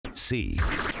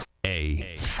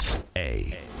KCAA.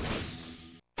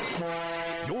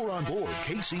 You're on board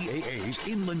KCAA's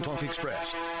Inland Talk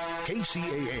Express.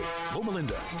 KCAA, Loma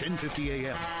Linda, 1050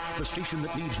 AM, the station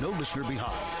that leaves no listener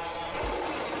behind.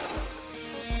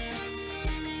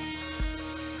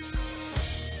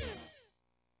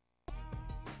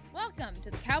 Welcome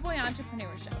to the Cowboy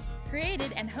Entrepreneur Show,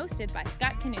 created and hosted by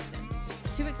Scott Knudsen,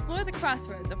 to explore the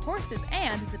crossroads of horses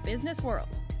and the business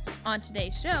world. On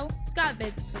today's show, Scott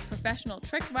visits with professional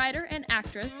trick rider and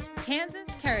actress Kansas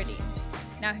Carradine.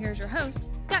 Now here's your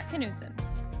host, Scott Knudsen.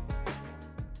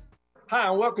 Hi,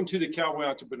 and welcome to the Cowboy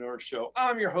Entrepreneur Show.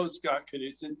 I'm your host, Scott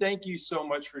Knudsen. Thank you so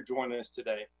much for joining us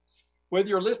today. Whether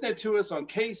you're listening to us on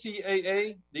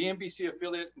KCAA, the NBC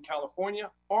affiliate in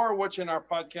California, or watching our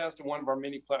podcast on one of our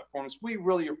many platforms, we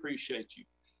really appreciate you.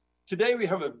 Today, we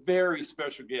have a very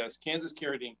special guest, Kansas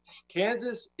Carradine.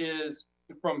 Kansas is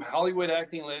from Hollywood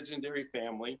acting legendary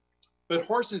family, but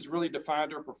horses really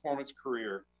defined her performance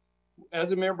career.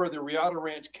 As a member of the Riata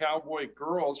Ranch Cowboy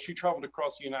Girls, she traveled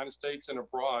across the United States and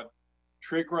abroad,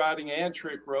 trick riding and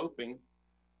trick roping.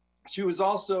 She was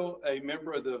also a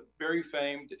member of the very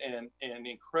famed and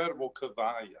incredible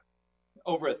Cavalla.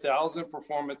 Over 1,000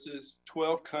 performances,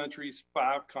 12 countries,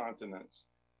 5 continents.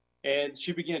 And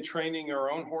she began training her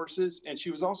own horses, and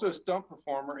she was also a stunt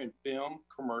performer in film,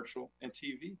 commercial, and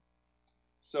TV.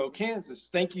 So Kansas,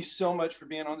 thank you so much for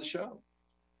being on the show.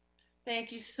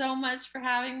 Thank you so much for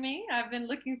having me. I've been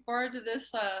looking forward to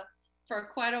this for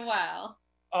quite a while.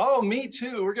 Oh, me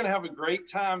too. We're going to have a great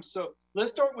time. So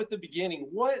let's start with the beginning.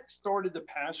 What started the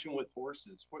passion with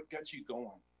horses? What got you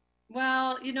going?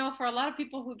 Well, you know, for a lot of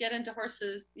people who get into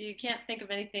horses, you can't think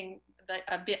of anything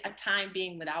a time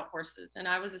being without horses. And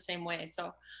I was the same way.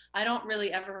 So I don't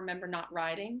really ever remember not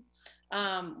riding.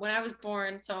 When I was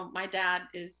born, so my dad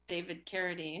is David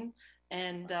Carradine,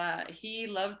 and he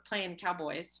loved playing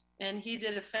cowboys. And he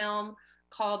did a film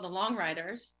called The Long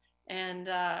Riders, and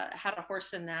had a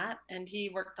horse in that. And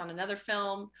he worked on another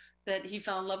film that he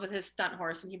fell in love with his stunt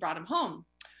horse, and he brought him home.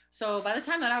 So by the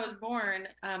time that I was born,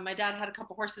 my dad had a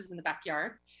couple horses in the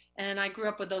backyard, and I grew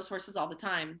up with those horses all the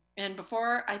time. And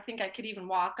before I think I could even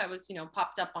walk, I was,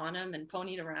 popped up on them and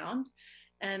ponied around.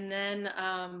 And then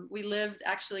we lived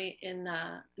actually in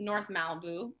North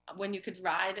Malibu, when you could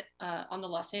ride on the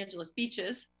Los Angeles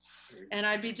beaches. And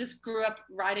just grew up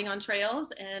riding on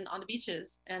trails and on the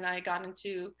beaches. And I got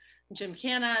into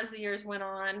gymkhana as the years went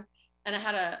on. And I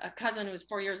had a cousin who was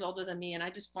 4 years older than me, and I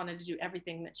just wanted to do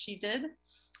everything that she did.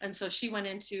 And so she went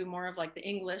into more of like the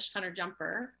English hunter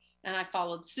jumper, and I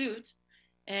followed suit.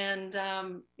 And,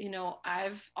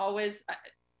 I've always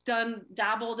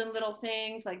dabbled in little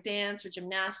things like dance or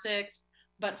gymnastics,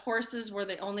 but horses were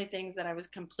the only things that I was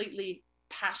completely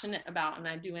passionate about. And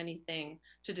I'd do anything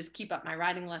to just keep up my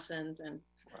riding lessons. And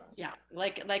yeah,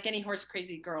 like any horse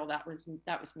crazy girl, that was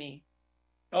me.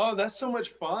 Oh, that's so much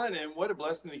fun. And what a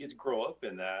blessing to get to grow up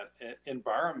in that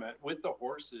environment with the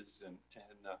horses and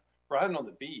riding on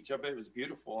the beach. I bet it was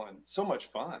beautiful and so much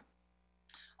fun.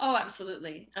 Oh,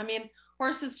 absolutely. I mean,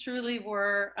 horses truly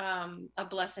were a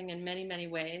blessing in many, many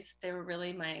ways. They were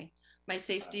really my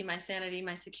safety, my sanity,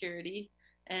 my security.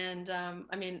 And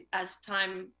as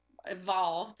time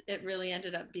evolved, it really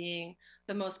ended up being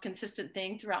the most consistent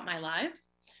thing throughout my life.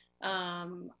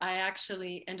 I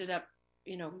actually ended up,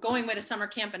 going away to summer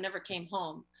camp and never came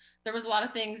home. There was a lot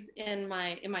of things in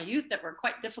my youth that were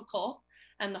quite difficult.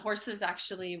 And the horses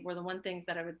actually were the one things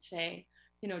that I would say,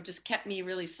 just kept me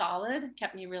really solid,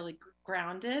 kept me really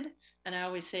grounded. And I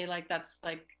always say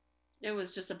it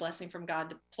was just a blessing from God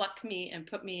to pluck me and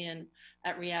put me in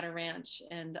at Riata Ranch.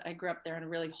 And I grew up there in a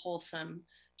really wholesome,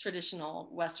 traditional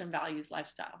Western values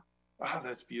lifestyle. Wow,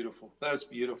 that's beautiful. That's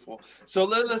beautiful. So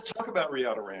let's talk about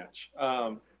Riata Ranch.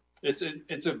 It's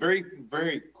a very,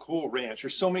 very cool ranch.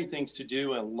 There's so many things to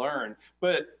do and learn,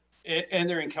 and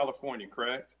they're in California,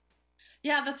 correct?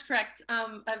 Yeah, that's correct.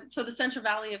 So the Central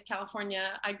Valley of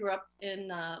California, I grew up in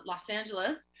Los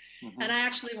Angeles, and I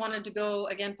actually wanted to go,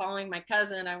 again, following my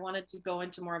cousin, I wanted to go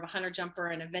into more of a hunter jumper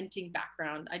and eventing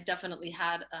background. I definitely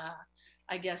had,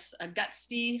 a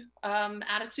gutsy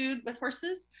attitude with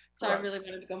horses. So I really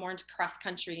wanted to go more into cross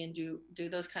country and do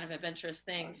those kind of adventurous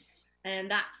things. Nice.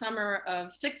 And that summer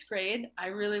of 6th grade, I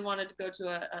really wanted to go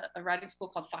to a riding school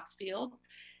called Foxfield.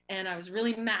 And I was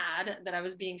really mad that I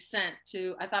was being sent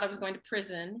I thought I was going to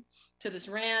prison, to this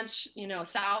ranch,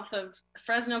 south of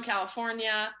Fresno,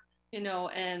 California,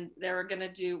 and they were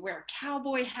going to wear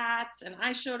cowboy hats. And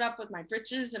I showed up with my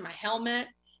breeches and my helmet,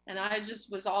 and I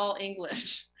just was all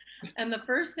English. And the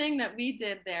first thing that we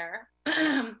did there,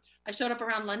 I showed up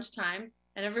around lunchtime,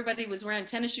 and everybody was wearing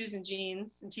tennis shoes and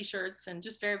jeans and t-shirts and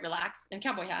just very relaxed, and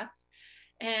cowboy hats.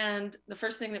 And the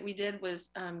first thing that we did was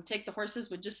take the horses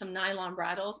with just some nylon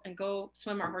bridles and go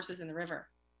swim our horses in the river.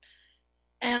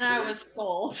 And I was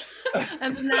sold.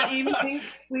 And then that evening,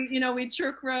 we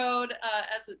truck rode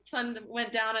as the sun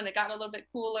went down and it got a little bit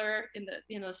cooler in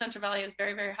the Central Valley. Is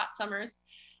very, very hot summers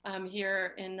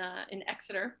here in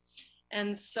Exeter.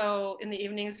 And so in the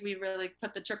evenings, we really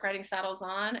put the truck riding saddles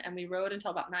on and we rode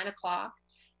until about 9 o'clock.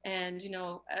 And,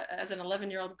 as an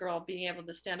 11-year-old girl, being able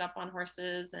to stand up on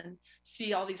horses and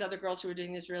see all these other girls who were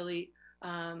doing these really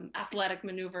athletic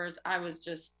maneuvers, I was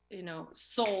just,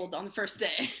 sold on the first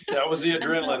day. That was the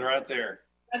adrenaline right there.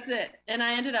 That's it. And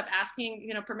I ended up asking,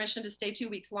 permission to stay 2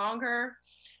 weeks longer.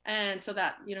 And so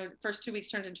that, first 2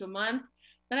 weeks turned into a month.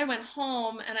 Then I went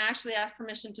home and I actually asked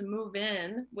permission to move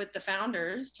in with the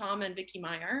founders, Tom and Vicki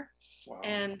Meyer. Wow.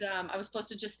 And I was supposed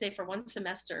to just stay for 1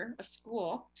 semester of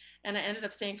school. And I ended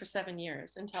up staying for 7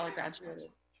 years until I graduated.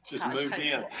 Just moved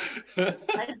in.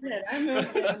 I did. I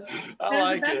moved in. I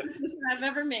like it. it. That's the best decision I've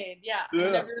ever made. Yeah. Yeah.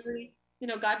 I really,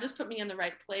 God just put me in the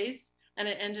right place. And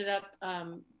it ended up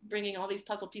bringing all these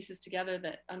puzzle pieces together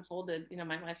that unfolded,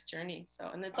 my life's journey. So,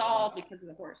 and it's all because of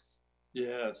the horse.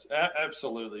 Yes,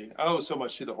 absolutely. I owe so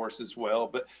much to the horse as well.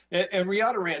 But and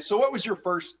Riata Ranch. So, what was your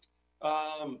first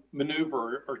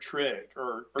maneuver or trick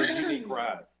or unique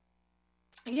ride?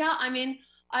 Yeah,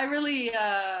 I really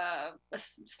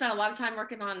spent a lot of time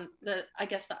working on the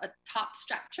top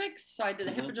strap tricks. So I did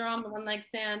the hippodrome, the one leg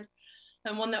stand,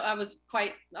 and one that I was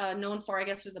quite known for, I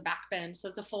guess, was a back bend. So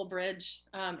it's a full bridge,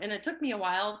 and it took me a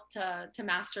while to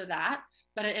master that,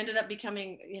 but it ended up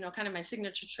becoming, kind of my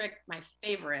signature trick, my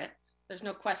favorite. There's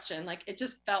no question. Like, it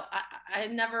just felt, I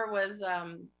never was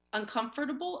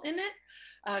uncomfortable in it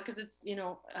because it's, you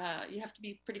have to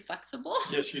be pretty flexible.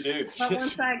 Yes, you do. But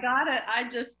once I got it,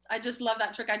 I just love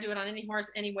that trick. I do it on any horse,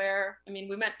 anywhere. We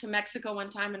went to Mexico one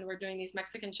time and we're doing these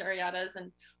Mexican charreadas, and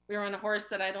we were on a horse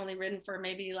that I'd only ridden for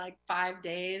maybe like 5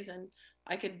 days, and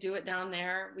I could do it down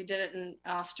there. We did it in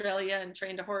Australia and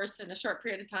trained a horse in a short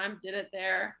period of time, did it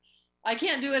there. I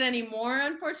can't do it anymore,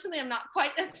 unfortunately. I'm not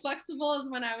quite as flexible as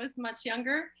when I was much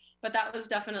younger, but that was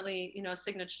definitely, a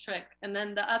signature trick. And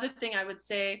then the other thing I would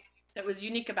say that was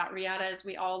unique about Riata is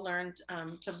we all learned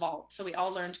to vault. So we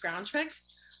all learned ground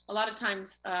tricks. A lot of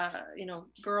times,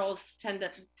 girls tend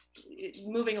to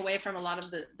moving away from a lot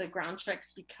of the ground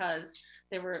tricks because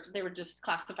they were just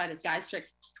classified as guys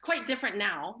tricks. It's quite different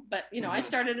now, but I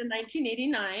started in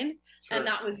 1989, sure. And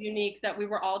that was unique that we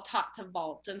were all taught to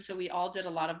vault, and so we all did a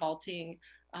lot of vaulting,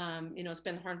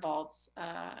 spin the horn vaults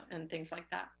and things like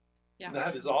that. Yeah,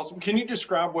 that is awesome. Can you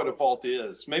describe what a vault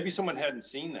is? Maybe someone hadn't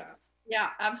seen that. Yeah,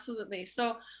 absolutely.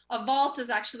 So a vault is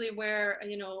actually where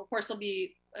a horse will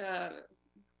be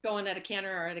going at a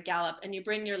canter or at a gallop, and you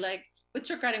bring your leg. With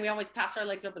trick riding, we always pass our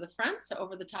legs over the front, so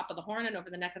over the top of the horn and over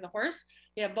the neck of the horse.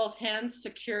 You have both hands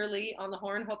securely on the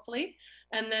horn, hopefully,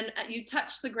 and then you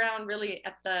touch the ground really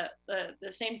at the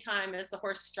same time as the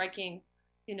horse striking.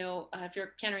 If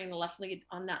you're cantering the left lead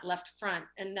on that left front,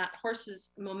 and that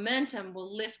horse's momentum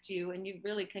will lift you, and you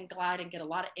really can glide and get a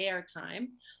lot of air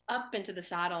time up into the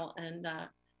saddle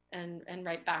and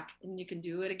right back, and you can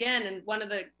do it again. And one of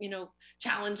the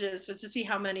challenges was to see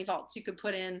how many vaults you could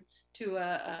put in to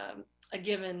a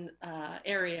given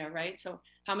area, right? So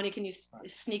how many can you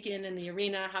sneak in the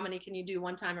arena? How many can you do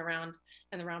one time around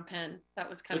in the round pen? That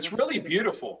was kind of. It's really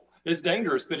beautiful. It's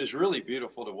dangerous, but it's really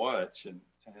beautiful to watch. And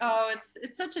oh,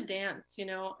 it's such a dance, and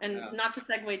yeah. Not to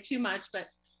segue too much, but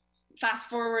fast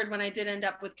forward when I did end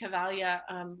up with Cavalia,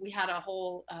 we had a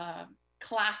whole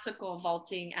classical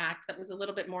vaulting act that was a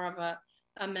little bit more of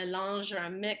a melange or a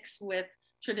mix with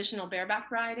traditional bareback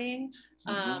riding,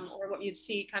 or what you'd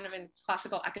see kind of in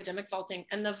classical academic vaulting.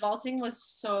 And the vaulting was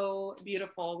so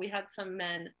beautiful. We had some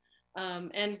men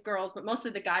and girls, but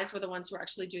mostly the guys were the ones who were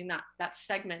actually doing that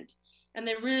segment. And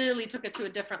they really took it to a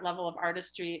different level of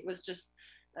artistry. It was just,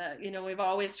 we've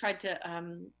always tried to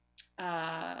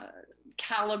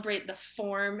calibrate the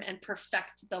form and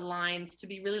perfect the lines to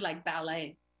be really like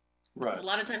ballet. Right. A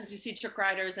lot of times you see trick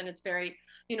riders and it's very,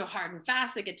 hard and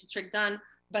fast. They get to trick done,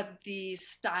 but the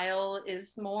style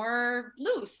is more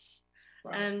loose.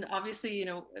 Right. And obviously,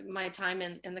 my time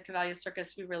in the Cavalia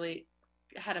Circus, we really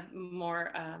had a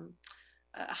more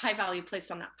high value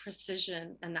placed on that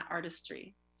precision and that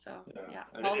artistry. So yeah,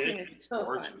 vaulting is so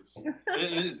gorgeous. Fun.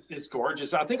 It's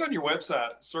gorgeous. I think on your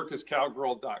website,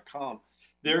 circuscowgirl.com,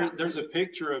 there's a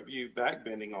picture of you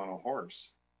backbending on a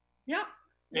horse. Yeah.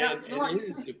 And it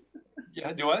is.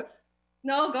 Yeah, do what?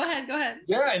 No, go ahead.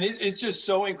 Yeah, and it's just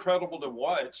so incredible to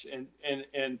watch.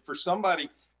 And for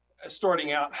somebody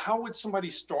starting out, how would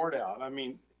somebody start out? I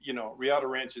mean, Riata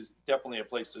Ranch is definitely a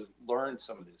place to learn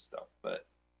some of this stuff, but.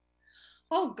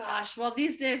 Oh gosh, well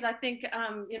these days I think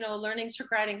learning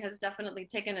trick riding has definitely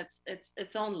taken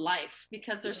its own life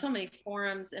because there's so many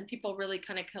forums and people really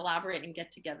kind of collaborate and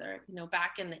get together.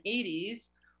 Back in the 80s,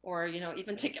 or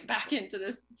even take it back into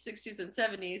the 60s and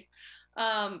 70s,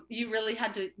 you really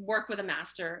had to work with a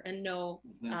master and know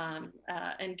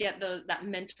and get that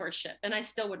mentorship. And I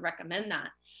still would recommend that.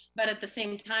 But at the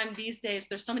same time, these days,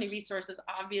 there's so many resources,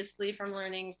 obviously, from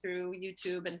learning through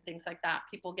YouTube and things like that.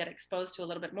 People get exposed to a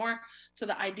little bit more. So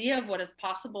the idea of what is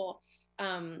possible,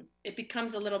 it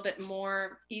becomes a little bit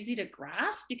more easy to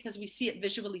grasp because we see it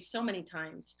visually so many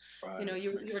times. Right.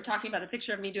 You were talking about a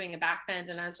picture of me doing a back bend,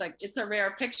 and I was like, it's a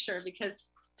rare picture because,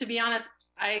 to be honest,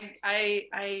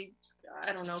 I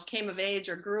don't know, came of age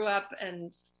or grew up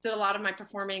and did a lot of my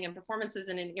performing and performances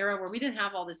in an era where we didn't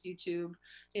have all this YouTube.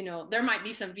 There might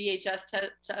be some VHS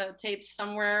tapes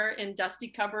somewhere in dusty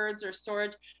cupboards or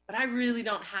storage, but I really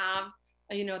don't have,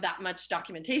 that much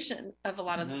documentation of a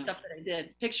lot of the stuff that I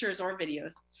did, pictures or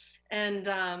videos. And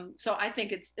so I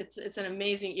think it's an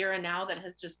amazing era now that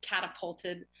has just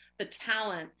catapulted the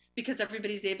talent because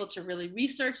everybody's able to really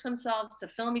research themselves, to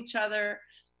film each other,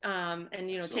 and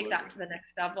take that to the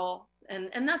next level.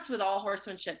 And that's with all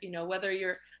horsemanship, whether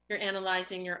you're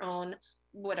analyzing your own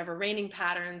whatever reining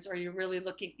patterns or you're really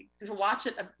looking to watch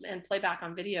it and play back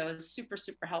on video is super,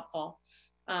 super helpful.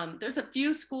 There's a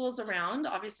few schools around,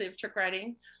 obviously, of trick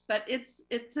riding, but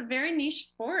it's a very niche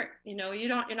sport. You're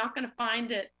not going to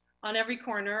find it on every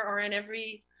corner or in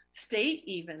every state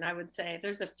even, I would say.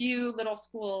 There's a few little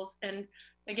schools, and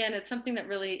again, it's something that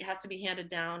really has to be handed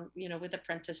down, with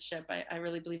apprenticeship. I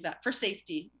really believe that for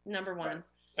safety, number one. Right.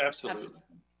 Absolutely.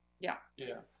 Yeah.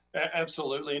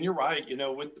 Absolutely. And you're right.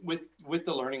 With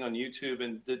the learning on YouTube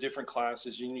and the different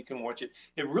classes, and you can watch it,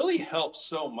 it really helps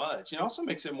so much. It also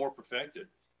makes it more perfected.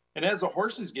 And as the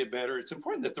horses get better, it's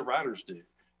important that the riders do.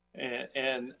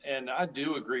 And I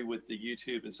do agree with the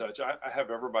YouTube and such. I have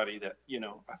everybody that,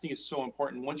 I think it's so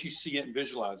important. Once you see it and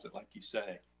visualize it, like you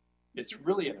say, it's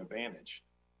really an advantage.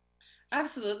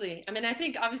 Absolutely. I mean, I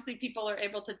think obviously people are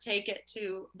able to take it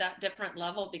to that different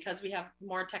level because we have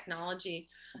more technology.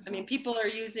 I mean, people are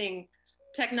using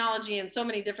technology in so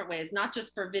many different ways, not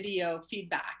just for video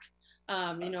feedback,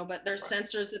 but there's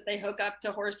sensors that they hook up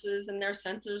to horses, and there's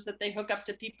sensors that they hook up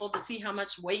to people to see how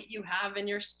much weight you have in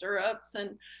your stirrups.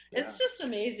 And it's just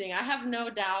amazing. I have no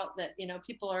doubt that,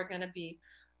 people are going to be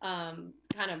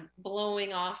kind of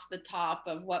blowing off the top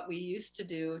of what we used to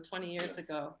do 20 years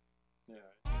ago.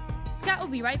 Scott will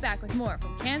be right back with more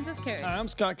from Kansas Carradine. Hi, I'm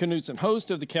Scott Knudsen, host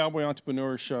of the Cowboy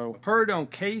Entrepreneur Show, heard on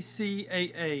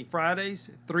KCAA Fridays,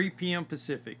 3 p.m.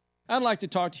 Pacific. I'd like to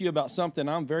talk to you about something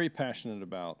I'm very passionate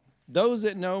about. Those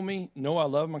that know me know I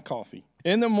love my coffee.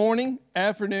 In the morning,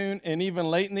 afternoon, and even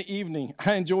late in the evening,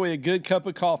 I enjoy a good cup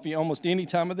of coffee almost any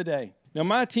time of the day. Now,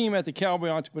 my team at the Cowboy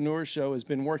Entrepreneur Show has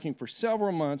been working for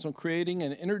several months on creating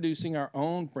and introducing our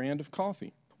own brand of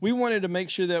coffee. We wanted to make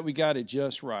sure that we got it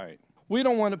just right. We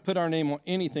don't want to put our name on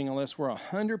anything unless we're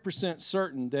 100%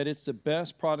 certain that it's the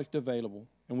best product available,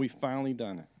 and we've finally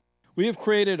done it. We have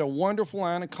created a wonderful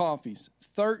line of coffees,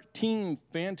 13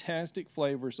 fantastic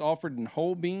flavors offered in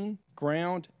whole bean,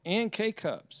 ground, and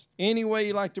K-Cups, any way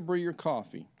you like to brew your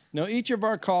coffee. Now, each of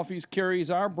our coffees carries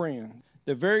our brand,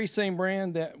 the very same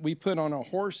brand that we put on our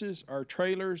horses, our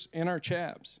trailers, and our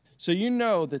chaps. So you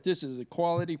know that this is a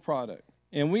quality product.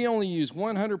 And we only use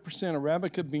 100%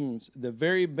 Arabica beans, the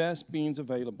very best beans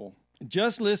available.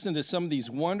 Just listen to some of these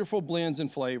wonderful blends and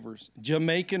flavors.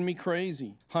 Jamaican Me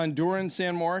Crazy, Honduran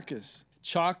San Marcos,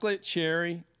 Chocolate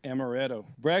Cherry Amaretto,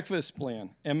 Breakfast Blend,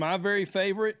 and my very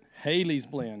favorite, Haley's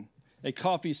Blend. A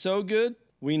coffee so good,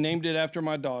 we named it after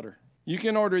my daughter. You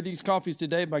can order these coffees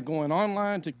today by going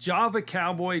online to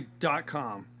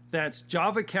javacowboy.com. That's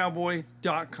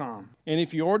javacowboy.com. And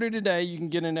if you order today, you can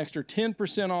get an extra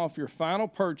 10% off your final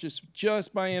purchase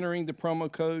just by entering the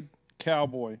promo code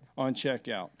COWBOY on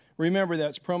checkout. Remember,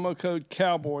 that's promo code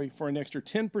COWBOY for an extra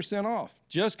 10% off.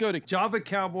 Just go to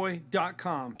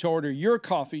javacowboy.com to order your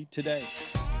coffee today.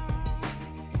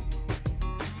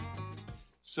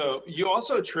 So you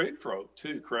also trade pro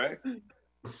too, correct?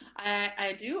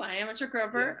 I do. I am a trick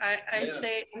roper. I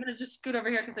say, I'm going to just scoot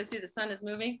over here because I see the sun is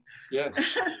moving. Yes.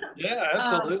 Yeah,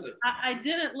 absolutely. I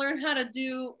didn't learn how to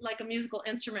do like a musical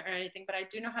instrument or anything, but I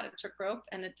do know how to trick rope,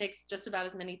 and it takes just about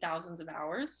as many thousands of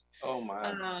hours. Oh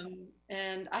my.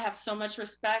 And I have so much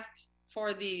respect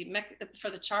for the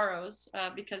charros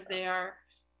because they are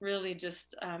really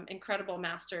just incredible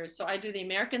masters. So I do the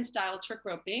American style trick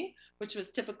roping, which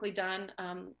was typically done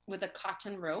with a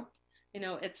cotton rope.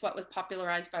 it's what was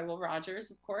popularized by Will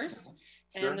Rogers, of course.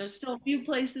 Sure. And there's still a few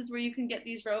places where you can get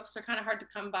these ropes. They're kind of hard to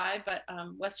come by, but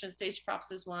Western Stage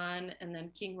Props is one, and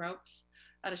then King Ropes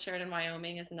out of Sheridan,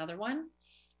 Wyoming is another one.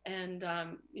 And,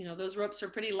 those ropes are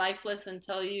pretty lifeless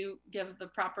until you give the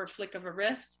proper flick of a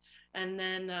wrist. And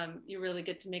then you really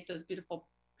get to make those beautiful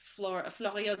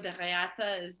Florio de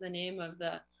Reata is the name of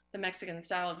the Mexican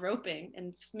style of roping, and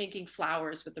it's making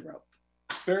flowers with the rope.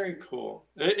 Very cool.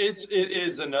 It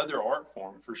is another art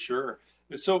form for sure.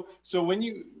 So when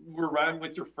you were riding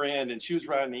with your friend and she was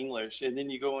riding English, and then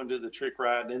you go into the trick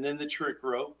ride and then the trick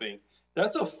roping,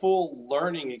 that's a full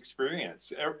learning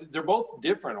experience. They're both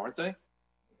different, aren't they?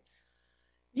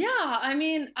 Yeah, I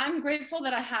mean, I'm grateful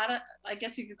that I had I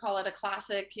guess you could call it a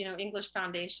classic, English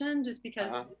foundation, just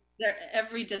because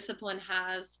every discipline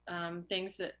has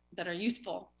things that are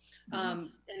useful.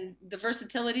 And the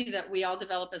versatility that we all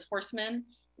develop as horsemen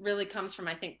really comes from,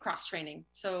 I think, cross training.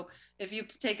 So if you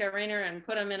take a reiner and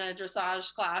put them in a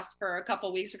dressage class for a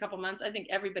couple weeks or a couple months, I think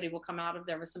everybody will come out of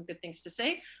there with some good things to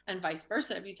say, and vice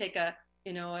versa. If you take a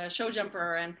show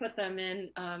jumper and put them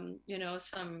in,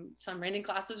 some reining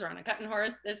classes or on a cutting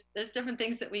horse, there's different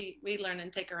things that we learn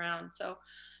and take around. So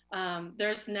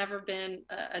there's never been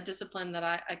a discipline that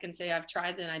I can say I've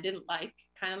tried and I didn't like.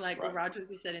 Kind of like what Rogers,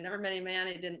 he said, he never met a man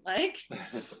he didn't like.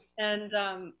 And,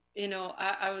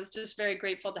 I was just very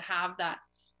grateful to have that,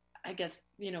 I guess,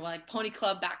 like pony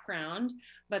club background,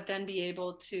 but then be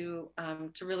able to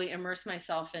really immerse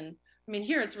myself in,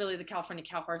 here it's really the California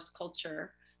cow horse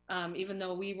culture. Even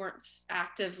though we weren't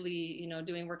actively,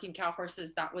 doing working cow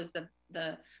horses, that was the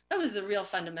real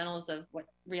fundamentals of what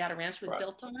Reata Ranch was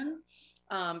built on.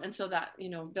 And so that,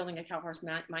 building a cow horse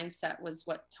mindset was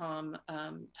what Tom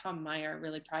Meyer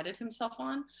really prided himself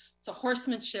on. So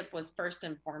horsemanship was first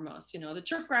and foremost. The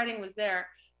trick riding was there.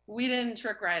 We didn't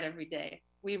trick ride every day.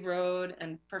 We rode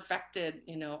and perfected,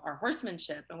 our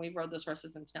horsemanship, and we rode those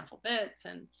horses in snaffle bits,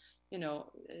 and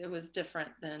it was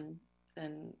different than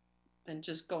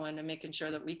just going and making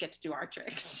sure that we get to do our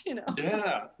tricks.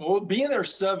 Yeah. Well, being there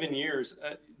 7 years,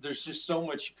 there's just so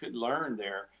much you could learn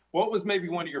there. What was maybe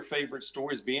one of your favorite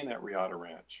stories being at Reata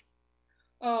Ranch?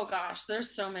 Oh gosh, there's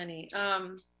so many.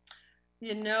 One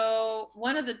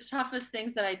of the toughest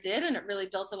things that I did, and it really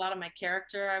built a lot of my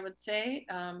character, I would say,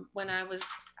 when I was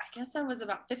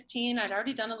about 15, I'd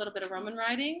already done a little bit of Roman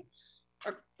riding,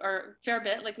 or fair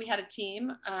bit. Like, we had a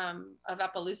team of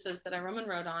Appaloosas that I Roman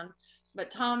rode on,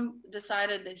 but Tom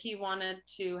decided that he wanted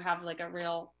to have like a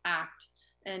real act.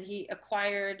 And he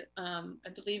acquired, I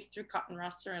believe through Cotton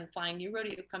Rosser and Flying U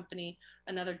Rodeo Company,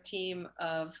 another team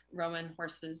of Roman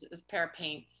horses. It was a pair of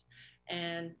paints.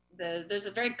 And there's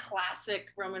a very classic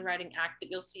Roman riding act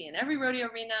that you'll see in every rodeo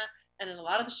arena and in a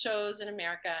lot of the shows in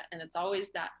America. And it's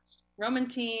always that Roman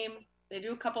team, they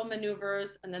do a couple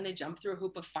maneuvers, and then they jump through a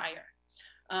hoop of fire.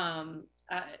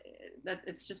 That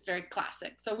it's just very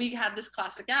classic. So we had this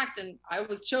classic act, and I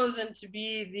was chosen to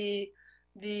be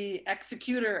the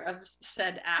executor of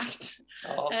said act.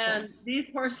 Awesome. And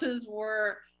these horses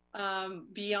were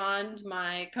beyond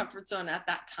my comfort zone at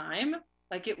that time.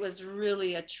 Like, it was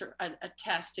really a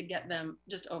test to get them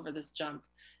just over this jump.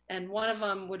 And one of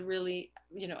them would really,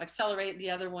 accelerate. The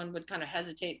other one would kind of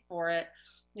hesitate for it.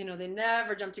 They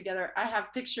never jumped together. I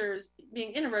have pictures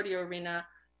being in a rodeo arena,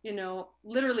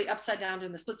 literally upside down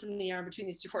doing the splits in the air between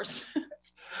these two horses.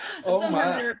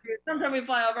 Sometimes we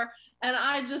fly over, and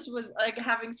I just was like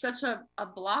having such a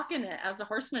block in it as a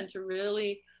horseman to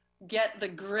really get the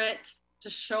grit to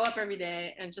show up every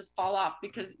day and just fall off,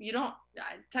 because we don't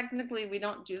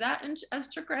do that as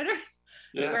trick riders.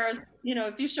 Yes. Whereas,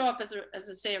 if you show up as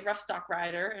a rough stock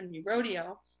rider and you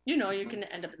rodeo, you're going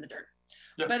to end up in the dirt.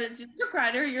 Yep. But as a trick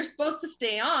rider, you're supposed to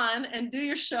stay on and do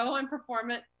your show and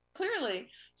perform it clearly.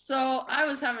 So I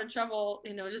was having trouble,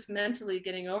 just mentally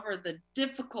getting over the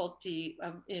difficulty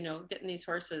of, getting these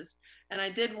horses. And I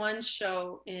did one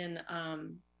show in, I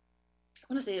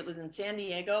want to say it was in San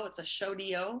Diego. It's a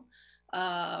show-dio,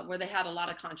 where they had a lot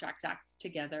of contract acts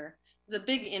together. It was a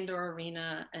big indoor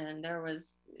arena, and there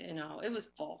was, it was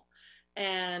full.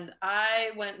 And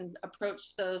I went and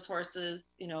approached those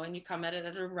horses, and you come at it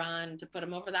at a run to put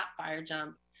them over that fire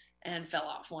jump, and fell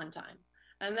off one time.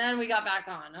 And then we got back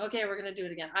on. Okay, we're going to do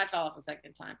it again. I fell off a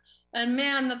second time. And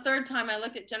man, the third time I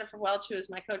look at Jennifer Welch, who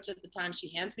was my coach at the time.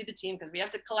 She hands me the team, because we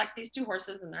have to collect these two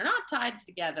horses, and they're not tied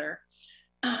together.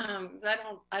 Because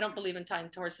I don't believe in tying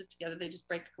horses together. They just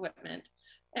break equipment.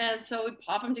 And so we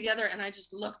pop them together, and I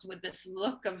just looked with this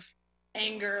look of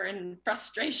anger and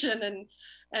frustration.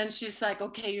 And she's like,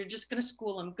 okay, you're just going to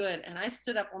school them. Good. And I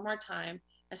stood up one more time.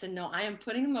 I said, no, I am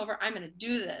putting them over. I'm going to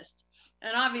do this.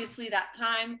 And obviously that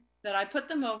time, that I put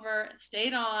them over,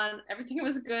 stayed on, everything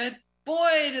was good.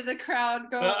 Boy, did the crowd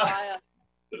go wild.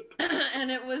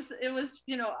 And it was,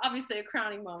 you know, obviously a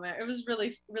crowning moment. It was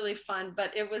really, really fun,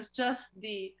 but it was just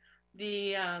the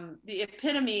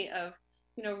epitome of,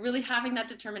 you know, really having that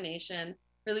determination,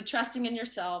 really trusting in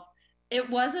yourself. It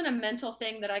wasn't a mental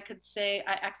thing that I could say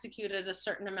I executed a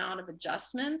certain amount of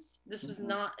adjustments. This was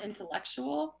not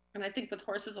intellectual. And I think with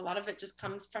horses, a lot of it just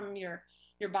comes from your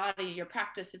body, your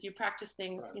practice. If you practice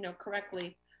things, you know,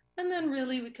 correctly, and then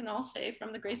really we can all say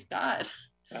from the grace of God.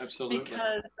 Absolutely.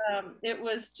 Because it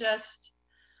was just,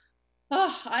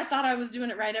 oh, I thought I was doing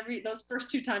it right those first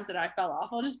 2 times that I fell off.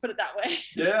 I'll just put it that way.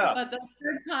 Yeah. But the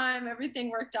third time, everything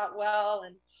worked out well.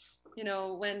 And, you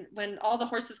know, when all the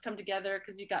horses come together,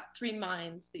 because you got 3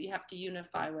 minds that you have to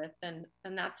unify with, and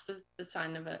that's the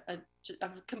sign of a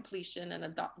completion and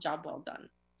a job well done.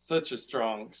 Such a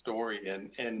strong story,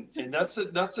 and that's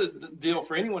a deal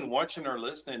for anyone watching or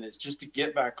listening, is just to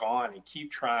get back on and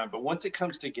keep trying. But once it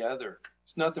comes together,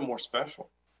 it's nothing more special.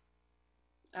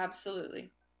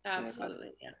 Absolutely. Yeah.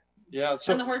 Yeah.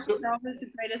 So, and the horses are always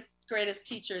the greatest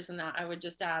teachers in that. I would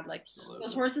just add, like, absolutely.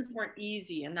 Those horses weren't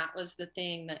easy, and that was the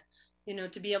thing that, you know,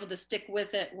 to be able to stick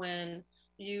with it when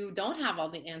you don't have all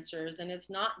the answers, and it's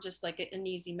not just like an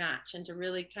easy match, and to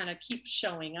really kind of keep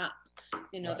showing up.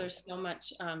 You know, there's so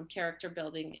much character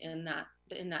building in that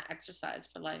exercise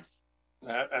for life.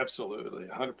 Absolutely,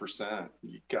 100%.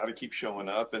 You got to keep showing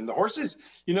up, and the horses,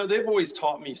 you know, they've always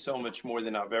taught me so much more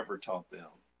than I've ever taught them.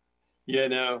 You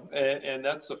know, and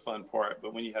that's the fun part.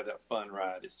 But when you have that fun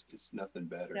ride, it's nothing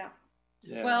better.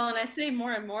 Yeah. Well, and I say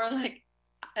more and more, like,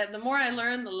 the more I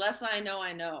learn, the less I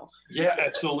know. Yeah,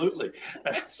 absolutely.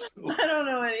 I don't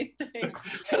know anything.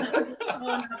 I'm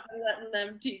letting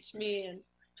them teach me and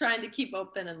trying to keep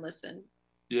open and listen.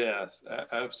 Yes,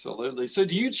 absolutely. So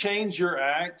do you change your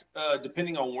act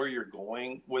depending on where you're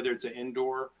going, whether it's an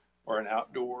indoor or an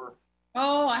outdoor?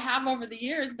 Oh, I have over the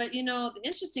years, but you know, the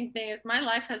interesting thing is my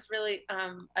life has really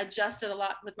adjusted a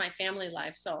lot with my family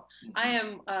life. So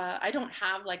I don't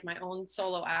have like my own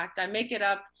solo act. I make it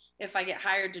up if I get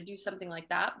hired to do something like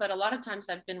that. But a lot of times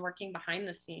I've been working behind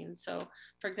the scenes. So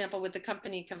for example, with the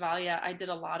company Cavalia, I did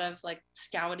a lot of like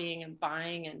scouting and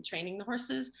buying and training the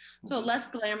horses. So less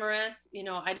glamorous, you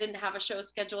know, I didn't have a show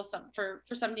schedule. For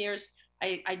some years,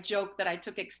 I joke that I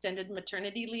took extended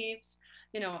maternity leaves.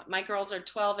 You know, my girls are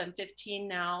 12 and 15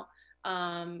 now.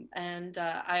 And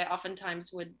I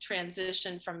oftentimes would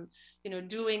transition from, you know,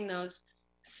 doing those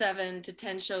 7 to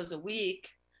 10 shows a week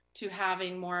to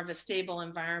having more of a stable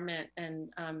environment and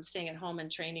staying at home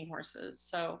and training horses.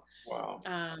 So, wow.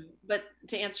 But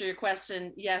to answer your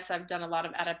question, yes, I've done a lot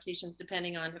of adaptations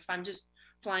depending on if I'm just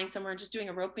flying somewhere and just doing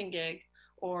a roping gig,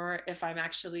 or if I'm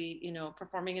actually, you know,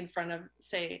 performing in front of,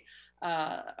 say,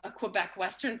 a Quebec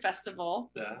Western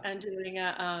Festival and doing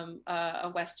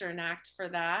a Western act for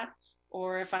that,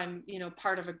 or if I'm, you know,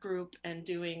 part of a group and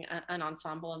doing an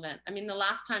ensemble event. I mean, the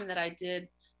last time that I did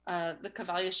the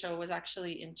Cavalia show was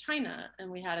actually in China,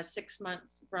 and we had a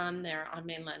 6-month run there on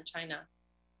mainland China.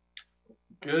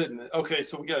 Good. Okay,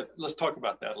 so let's talk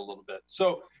about that a little bit.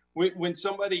 So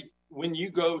when you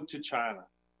go to China,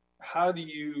 how do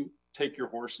you take your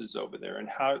horses over there, and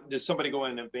how does somebody go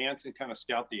in advance and kind of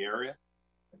scout the area?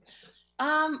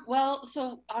 Well,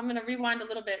 so I'm going to rewind a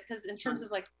little bit, because in terms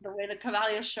of like the way the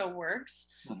Cavalia show works,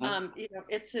 you know,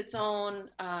 it's its own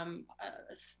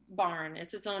barn,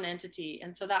 it's its own entity.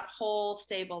 And so that whole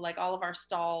stable, like all of our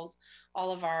stalls,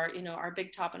 all of our, you know, our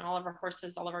big top and all of our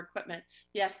horses, all of our equipment,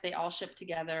 yes, they all ship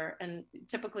together. And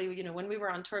typically, you know, when we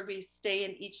were on tour, we stay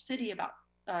in each city about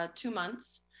 2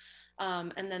 months.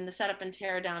 And then the setup and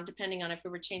tear down, depending on if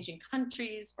we were changing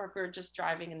countries or if we were just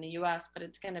driving in the US, but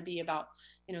it's going to be about,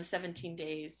 you know, 17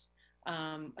 days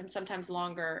and sometimes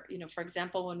longer. You know, for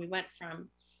example, when we went from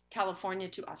California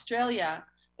to Australia,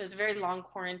 there's a very long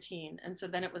quarantine. And so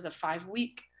then it was a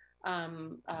 5-week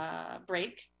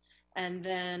break. And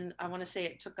then I want to say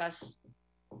it took us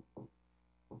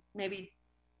maybe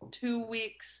 2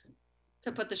 weeks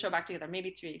to put the show back together,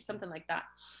 maybe 3, something like that.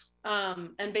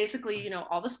 And basically, you know,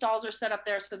 all the stalls are set up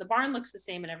there. So the barn looks the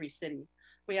same in every city.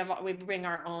 We bring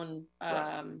our own,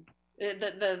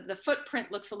 the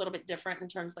footprint looks a little bit different in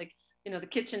terms, like, you know, the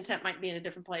kitchen tent might be in a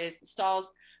different place, the stalls,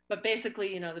 but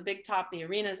basically, you know, the big top, the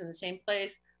arena is in the same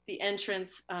place. The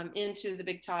entrance into the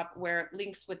big top, where it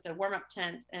links with the warm-up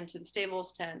tent and to the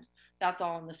stables tent, that's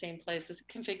all in the same place. The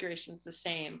configuration is the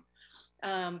same.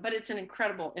 But it's an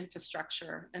incredible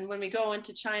infrastructure. And when we go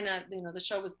into China, you know, the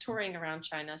show was touring around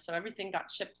China, so everything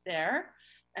got shipped there.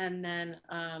 And then,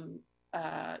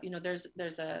 you know, there's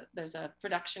a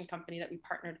production company that we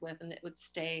partnered with, and it would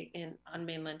stay on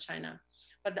mainland China.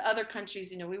 But the other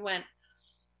countries, we went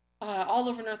all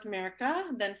over North America.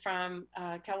 Then from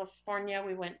California,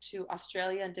 we went to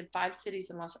Australia and did 5 cities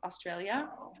in Australia.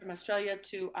 From Australia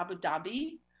to Abu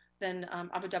Dhabi, then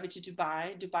Abu Dhabi to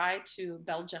Dubai, Dubai to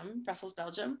Belgium, Brussels,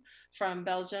 Belgium, from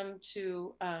Belgium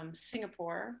to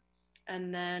Singapore.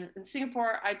 And then in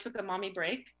Singapore, I took a mommy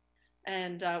break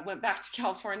and went back to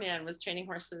California and was training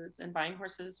horses and buying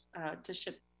horses to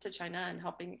ship to China and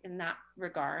helping in that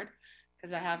regard.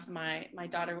 Because I have my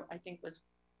daughter, I think was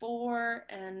 4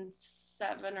 and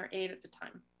 7 or 8 at the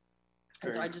time.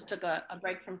 And so I just took a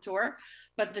break from tour,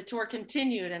 but the tour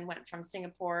continued and went from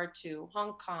Singapore to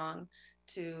Hong Kong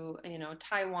to,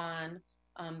 Taiwan,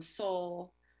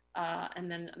 Seoul, and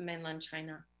then mainland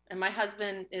China. And my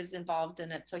husband is involved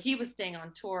in it. So he was staying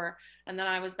on tour. And then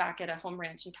I was back at a home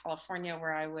ranch in California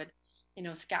where I would,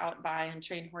 scout by and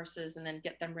train horses and then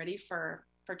get them ready for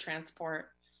transport.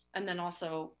 And then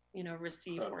also,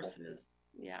 receive horses.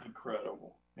 Yeah.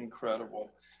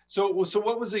 Incredible. So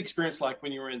what was the experience like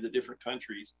when you were in the different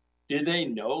countries? Did they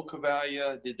know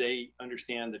Cavalia? Did they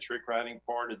understand the trick riding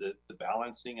part of the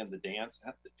balancing and the dance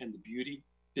and the beauty?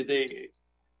 Did they?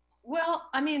 Well,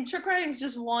 I mean, trick riding is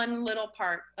just one little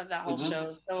part of that whole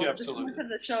show. So Yeah, the strength of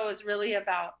the show is really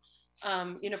about,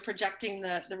 projecting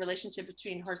the relationship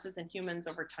between horses and humans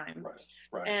over time.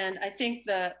 Right. And I think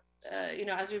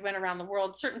as we went around the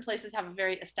world, certain places have a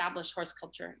very established horse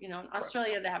culture. In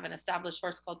Australia, they have an established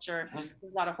horse culture. There's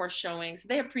a lot of horse showings.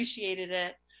 They appreciated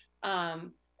it.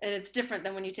 And it's different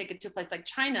than when you take it to a place like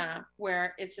China,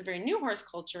 where it's a very new horse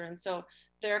culture. And so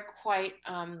they're quite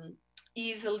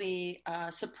easily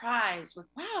surprised with,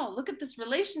 wow, look at this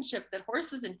relationship that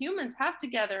horses and humans have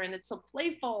together. And it's so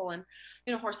playful. And,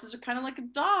 horses are kind of like a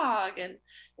dog. And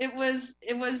it was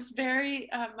very,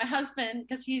 my husband,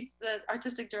 because he's the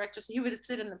artistic director, so he would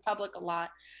sit in the public a lot.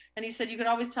 And he said, you could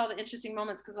always tell the interesting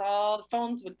moments because all the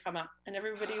phones would come up and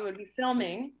everybody would be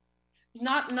filming.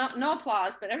 No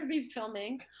applause, but everybody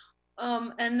filming.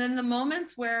 And then the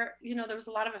moments where, there was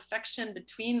a lot of affection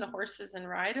between the horses and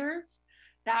riders,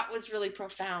 that was really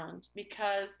profound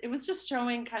because it was just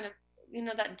showing kind of,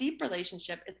 that deep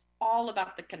relationship. It's all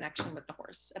about the connection with the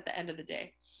horse at the end of the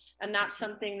day. And that's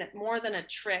something that more than a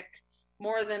trick,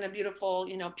 more than a beautiful,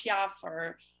 piaffe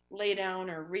or lay down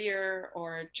or rear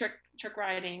or trick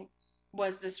riding,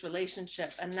 was this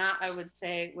relationship. And that, I would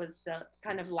say, was the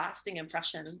kind of lasting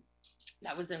impression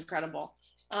that was incredible.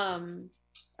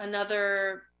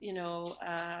 Another,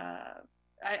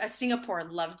 Singapore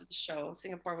loved the show.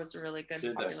 Singapore was really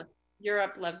good.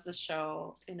 Europe loves the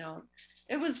show.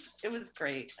 It was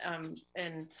great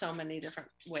in so many different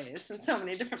ways, in so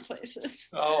many different places.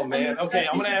 Oh man. Okay,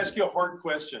 I'm going to ask you a hard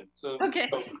question. So I'm going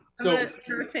to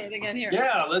rotate again here.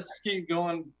 Yeah, let's keep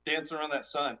going, dancing around that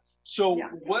sun. So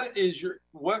what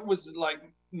was it like?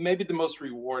 Maybe the most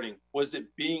rewarding? Was it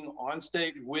being on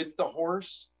stage with the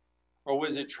horse? Or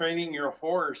was it training your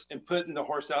horse and putting the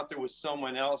horse out there with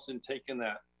someone else and taking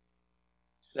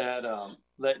letting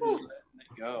it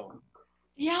go?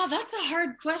 Yeah, that's a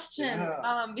hard question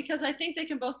because I think they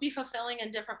can both be fulfilling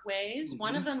in different ways.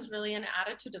 One of them is really an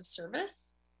attitude of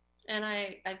service. And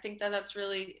I think that's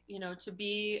really, to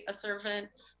be a servant,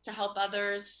 to help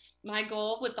others. My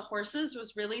goal with the horses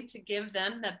was really to give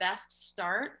them the best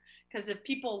start, because if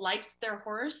people liked their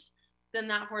horse, then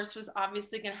that horse was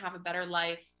obviously going to have a better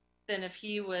life than if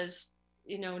he was,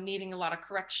 needing a lot of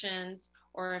corrections,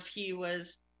 or if he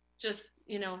was just,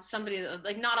 somebody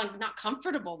like not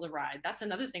comfortable to ride. That's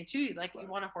another thing too. Like you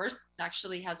want a horse that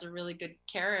actually has a really good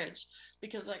carriage,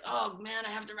 because like, oh man, I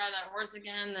have to ride that horse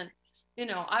again. And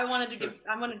I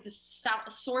wanted to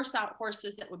source out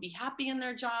horses that would be happy in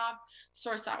their job,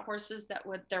 source out horses that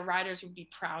their riders would be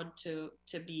proud to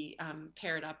be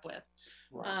paired up with.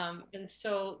 Right. And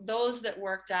so those that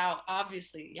worked out,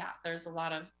 obviously, there's a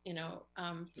lot of,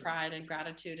 pride and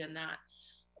gratitude in that.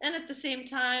 And at the same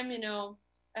time,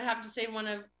 I'd have to say one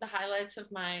of the highlights of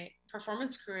my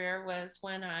performance career was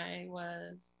when I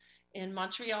was in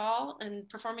Montreal and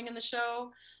performing in the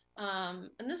show. And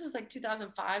this is like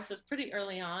 2005, so it's pretty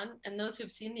early on. And those who've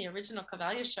seen the original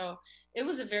Cavalia show, it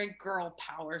was a very girl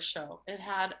power show. It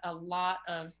had a lot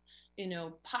of,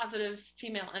 positive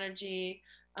female energy,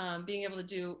 being able to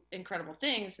do incredible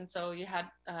things. And so you had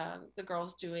the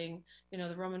girls doing,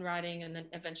 the Roman riding and then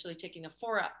eventually taking the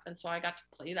 4-up. And so I got to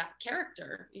play that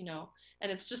character,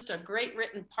 and it's just a great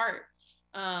written part.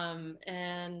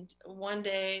 And one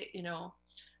day,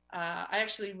 I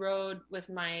actually rode with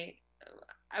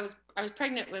I was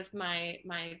pregnant with my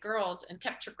girls and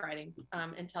kept trick riding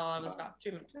until I was about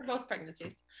 3 months for both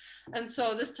pregnancies. And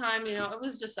so this time, it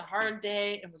was just a hard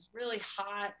day. It was really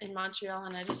hot in Montreal.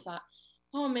 And I just thought,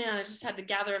 oh man, I just had to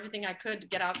gather everything I could to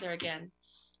get out there again.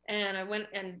 And I went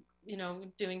and,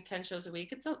 doing 10 shows a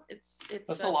week. It's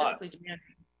That's a lot. physically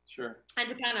demanding. Sure. And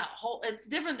to kind of it's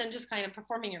different than just kind of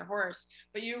performing your horse,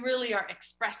 but you really are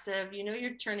expressive.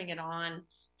 You're turning it on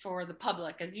for the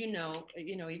public, as even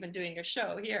doing your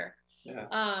show here. Yeah.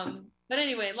 But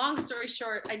anyway, long story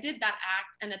short, I did that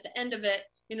act, and at the end of it,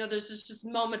 there's just this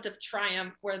moment of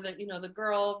triumph where the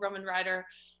girl Roman rider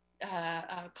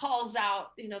calls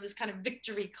out, this kind of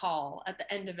victory call at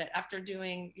the end of it after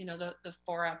doing, the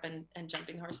 4-up and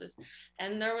jumping horses.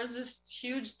 And there was this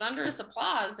huge thunderous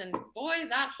applause, and boy,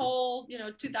 that whole,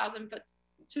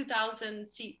 2,000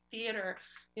 seat theater,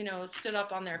 stood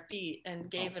up on their feet and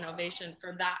gave an ovation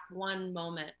for that one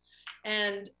moment.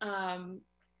 And,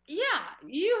 yeah,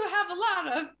 you have a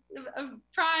lot of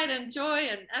pride and joy,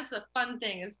 and that's a fun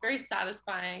thing. It's very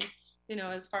satisfying,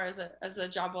 as far as a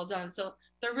job well done. So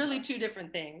they're really two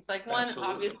different things. Like one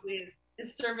Absolutely. obviously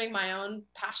is serving my own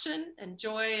passion and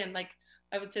joy, and like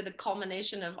I would say the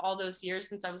culmination of all those years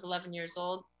since I was 11 years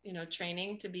old,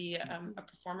 training to be a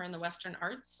performer in the Western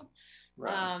arts.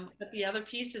 Right. But the other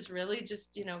piece is really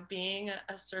just, being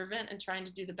a servant and trying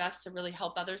to do the best to really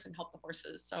help others and help the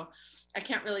horses. So I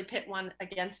can't really pit one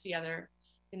against the other.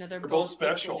 They're both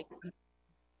special.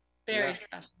 Very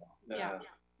special. Yeah.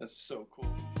 That's so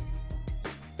cool.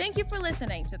 Thank you for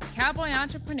listening to the Cowboy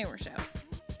Entrepreneur Show.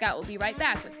 Scott will be right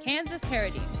back with Kansas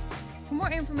Carradine. For more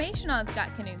information on Scott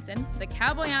Knudsen, the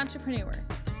Cowboy Entrepreneur,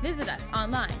 visit us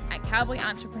online at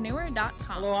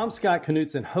cowboyentrepreneur.com. Hello, I'm Scott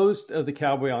Knudsen, host of the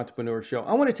Cowboy Entrepreneur Show.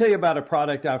 I want to tell you about a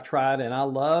product I've tried and I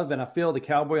love, and I feel the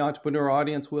Cowboy Entrepreneur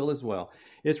audience will as well.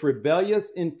 It's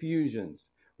Rebellious Infusions.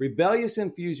 Rebellious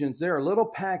Infusions, they're little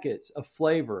packets of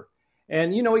flavor.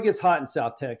 And it gets hot in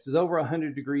South Texas, over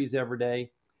 100 degrees every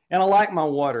day. And I like my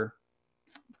water,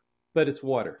 but it's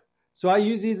water. So I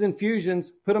use these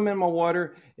infusions, put them in my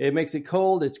water. It makes it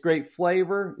cold. It's great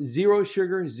flavor, 0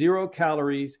 sugar, 0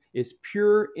 calories. It's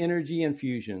pure energy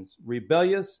infusions.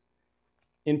 Rebellious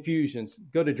Infusions.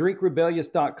 Go to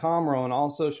drinkrebellious.com or on all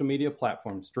social media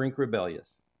platforms. Drink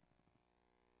Rebellious.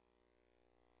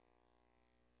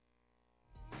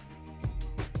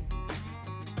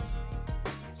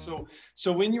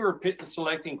 So when you were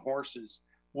selecting horses,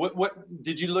 what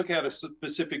did you look at a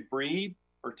specific breed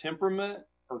or temperament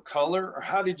or color, or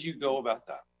how did you go about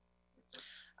that?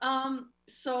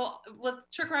 So with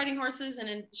trick riding horses and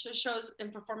in shows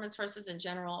and performance horses in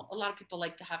general, a lot of people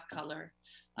like to have color.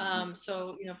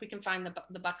 So, if we can find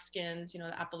the buckskins, the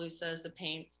Appaloosas, the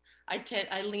paints,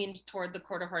 I leaned toward the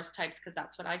quarter horse types because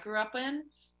that's what I grew up in.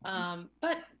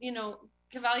 But,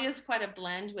 Cavalia is quite a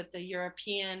blend with the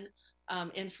European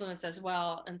influence as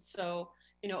well. And so,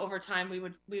 over time we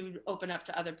would open up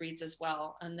to other breeds as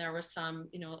well. And there were some,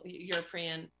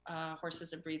 European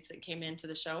horses and breeds that came into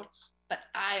the show, but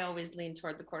I always leaned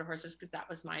toward the quarter horses because that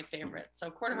was my favorite. So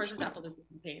quarter horses, Appaloosas,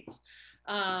 and paints.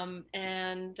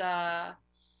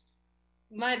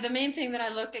 The main thing that I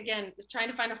look, again, trying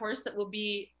to find a horse that will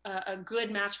be a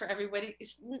good match for everybody.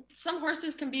 Some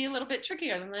horses can be a little bit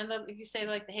trickier than you say,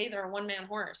 like, hey, they're a one-man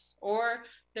horse, or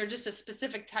they're just a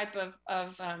specific type of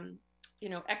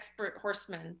expert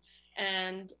horseman.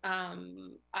 And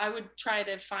I would try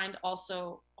to find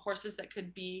also horses that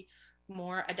could be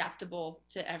more adaptable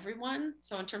to everyone.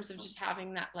 So in terms of just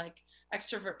having that like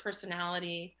extrovert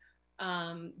personality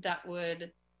that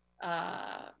would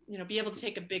be able to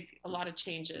take a lot of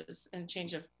changes and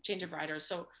change of riders.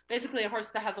 So basically a horse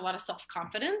that has a lot of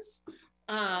self-confidence.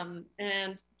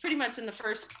 And pretty much in the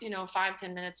first,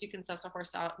 5-10 minutes, you can suss a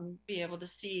horse out and be able to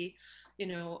see,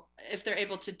 if they're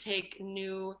able to take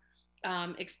new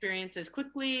experiences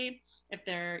quickly, if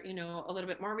they're, a little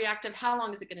bit more reactive, how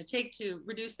long is it going to take to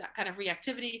reduce that kind of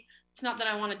reactivity? It's not that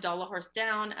I want to dull a horse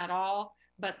down at all,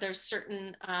 but there's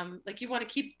certain, you want to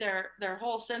keep their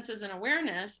whole senses and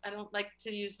awareness. I don't like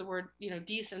to use the word,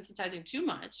 desensitizing too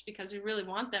much, because we really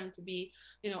want them to be,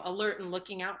 alert and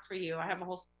looking out for you. I have a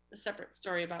whole separate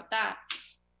story about that.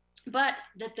 But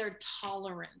that they're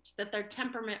tolerant, that their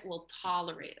temperament will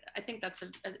tolerate it. I think that's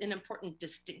an important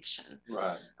distinction.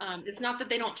 Right. It's not that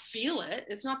they don't feel it.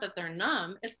 It's not that they're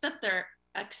numb. It's that they're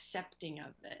accepting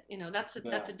of it. That's a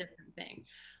different thing.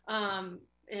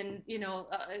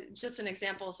 Just an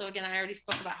example. So again, I already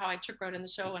spoke about how I trick rode in the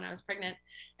show when I was pregnant,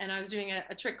 and I was doing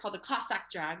a trick called the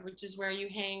Cossack drag, which is where you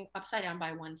hang upside down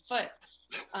by one foot.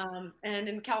 And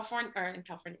in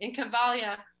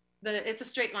Cavalia, it's a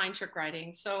straight line trick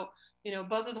riding. So,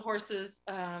 both of the horses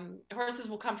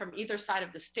will come from either side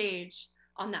of the stage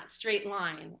on that straight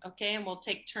line. Okay. And we'll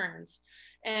take turns.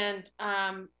 And,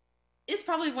 it's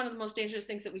probably one of the most dangerous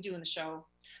things that we do in the show.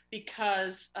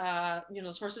 because,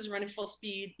 those horses running full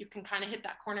speed, you can kind of hit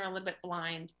that corner a little bit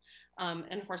blind.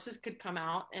 And horses could come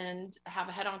out and have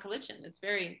a head-on collision. It's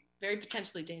very, very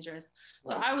potentially dangerous.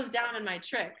 So I was down in my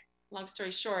trick, long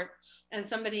story short, and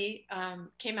somebody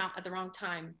came out at the wrong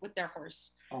time with their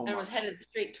horse and was headed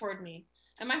straight toward me.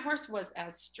 And my horse was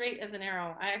as straight as an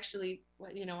arrow. I actually,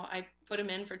 I put him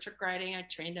in for trick riding. I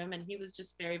trained him, and he was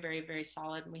just very, very, very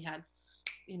solid. And we had,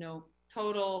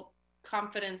 total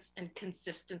confidence and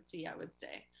consistency, I would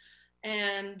say.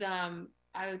 And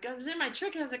I was in my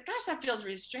trick, and I was like, gosh, that feels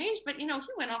really strange. But, he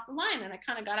went off the line, and I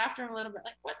kind of got after him a little bit,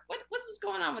 like, what was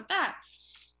going on with that?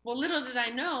 Well, little did I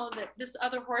know that this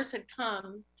other horse had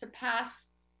come to pass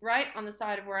right on the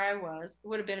side of where I was. It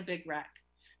would have been a big wreck.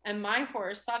 And my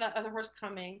horse saw that other horse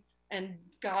coming and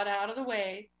got out of the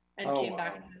way and came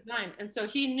back in his line. And so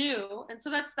he knew. And so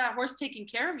that's that horse taking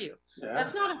care of you. Yeah.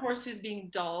 That's not a horse who's being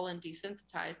dull and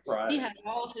desensitized. Right. He has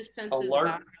all of his senses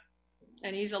about him,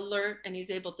 and he's alert, and he's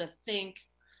able to think.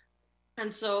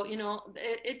 And so,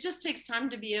 it just takes time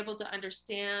to be able to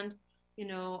understand,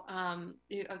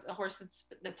 a horse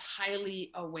that's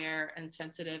highly aware and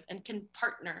sensitive and can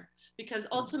partner, because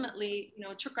ultimately,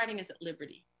 trick riding is at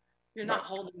liberty. You're not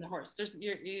holding the horse.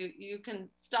 You can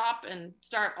stop and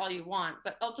start all you want,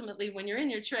 but ultimately when you're in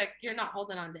your trick, you're not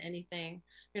holding on to anything.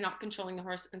 You're not controlling the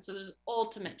horse. And so there's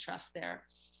ultimate trust there.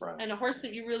 Right. And a horse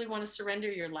that you really want to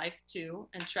surrender your life to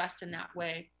and trust in that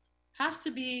way has to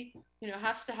be,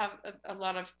 has to have a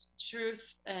lot of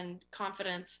truth and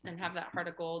confidence and have that heart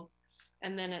of gold.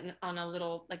 And then on a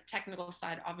little technical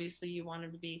side, obviously you want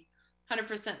him to be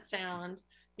 100% sound.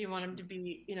 You want him to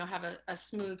be, have a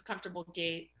smooth, comfortable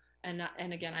gait. And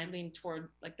again, I lean toward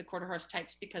the quarter horse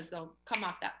types, because they'll come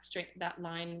off that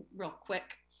line real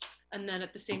quick, and then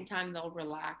at the same time they'll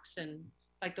relax, and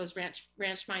those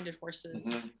ranch minded horses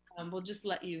will just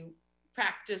let you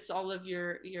practice all of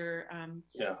your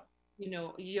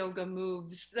yoga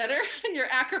moves that are your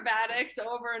acrobatics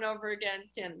over and over again,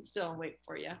 standing still and wait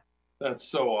for you. That's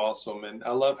so awesome. And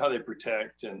I love how they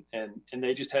protect and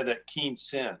they just have that keen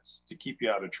sense to keep you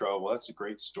out of trouble. That's a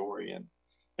great story. And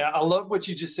I love what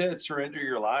you just said, surrender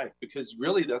your life, because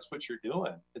really that's what you're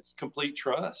doing. It's complete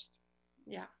trust.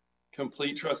 Yeah.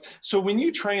 Complete trust. So when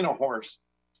you train a horse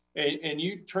and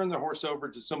you turn the horse over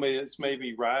to somebody that's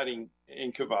maybe riding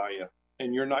in Cavalla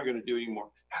and you're not going to do it anymore,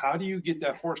 how do you get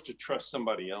that horse to trust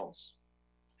somebody else?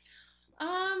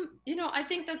 I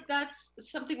think that's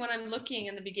something when I'm looking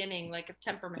in the beginning, of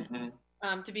temperament,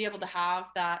 to be able to have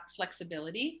that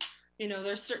flexibility.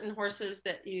 There's certain horses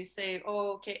that you say,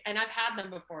 oh, okay. And I've had them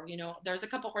before. There's a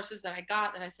couple horses that I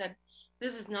got that I said,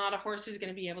 this is not a horse who's going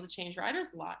to be able to change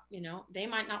riders a lot. They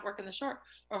might not work in the short,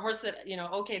 or a horse that,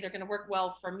 okay, they're going to work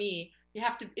well for me. You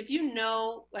have to, if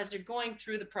as you're going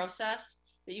through the process,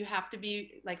 that you have to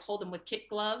be hold them with kit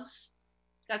gloves.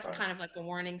 That's kind of a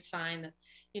warning sign that,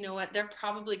 they're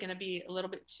probably going to be a little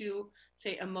bit too,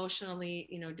 say, emotionally,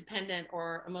 dependent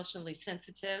or emotionally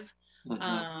sensitive.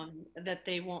 That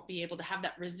they won't be able to have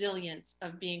that resilience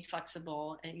of being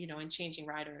flexible and, and changing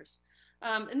riders.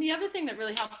 And the other thing that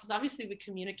really helps is obviously we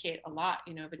communicate a lot,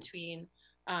 between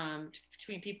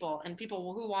people, and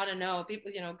people who want to know.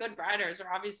 People, good riders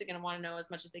are obviously going to want to know as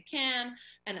much as they can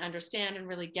and understand and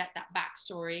really get that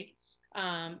backstory.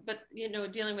 But,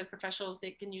 dealing with professionals,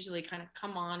 they can usually kind of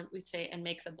come on, we say, and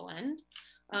make the blend.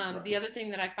 The other thing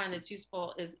that I find that's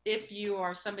useful is if you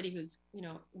are somebody who's,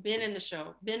 been in the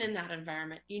show, been in that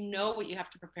environment, what you have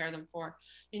to prepare them for,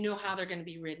 how they're going to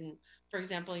be ridden. For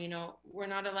example, we're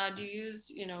not allowed to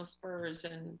use, spurs,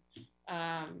 and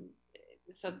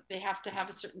so they have to have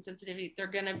a certain sensitivity. They're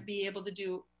going to be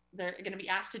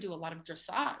asked to do a lot of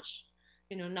dressage.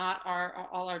 Not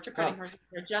all our trick riding horses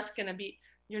are just going to be,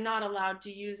 you're not allowed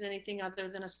to use anything other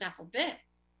than a snaffle bit.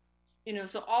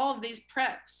 So all of these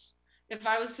preps, if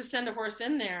I was to send a horse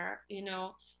in there,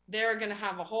 they're going to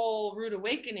have a whole rude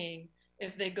awakening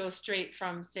if they go straight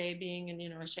from, say, being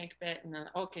in, a shank bit, and then,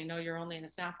 okay, no, you're only in a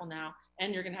snaffle now,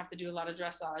 and you're going to have to do a lot of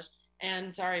dressage,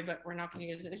 and sorry, but we're not going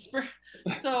to use any spur.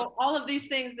 So all of these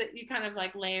things that you kind of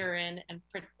layer in and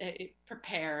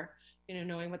prepare,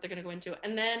 knowing what they're going to go into.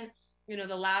 And then,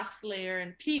 the last layer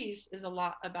and piece is a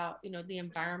lot about, the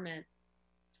environment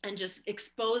and just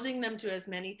exposing them to as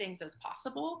many things as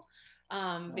possible.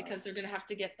 Because they're going to have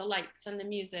to get the lights and the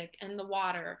music and the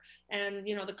water and,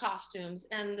 the costumes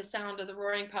and the sound of the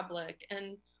roaring public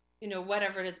and,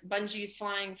 whatever it is, bungees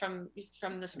flying from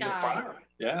the sky. The fire.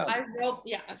 Yeah. I rope.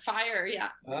 Yeah. Fire. Yeah.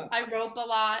 I rope a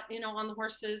lot, on the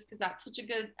horses, because that's such a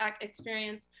good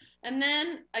experience. And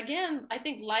then again, I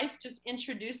think life just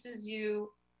introduces you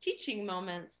teaching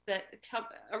moments that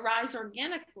arise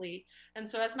organically. And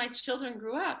so as my children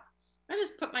grew up, I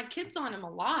just put my kids on him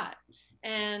a lot.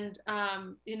 And,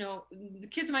 you know, the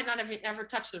kids might not have ever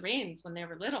touched the reins when they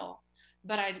were little,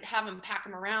 but I'd have them pack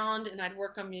them around and I'd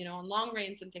work them, you know, on long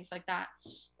reins and things like that.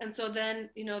 And so then,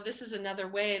 you know, this is another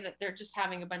way that they're just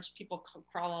having a bunch of people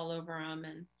crawl all over them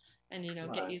and, you know,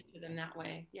 get used to them that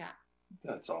way. Yeah.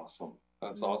 That's awesome.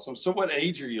 That's awesome. So what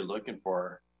age are you looking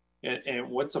for? And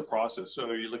what's the process? So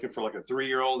are you looking for like a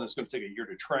 3-year-old and it's going to take a year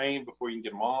to train before you can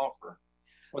get them off, or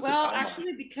what's the timeline?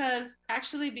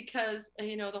 Actually, because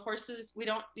you know, the horses, we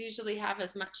don't usually have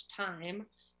as much time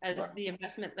as the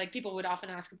investment. Like people would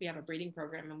often ask if we have a breeding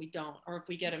program and we don't, or if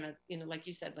we get them at, you know, like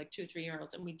you said, like 2 or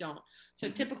 3-year-olds and we don't. So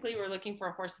typically we're looking for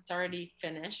a horse that's already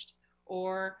finished,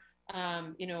 or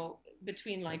you know,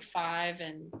 between like 5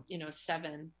 and, you know,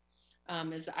 7.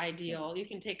 Is ideal. You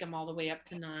can take them all the way up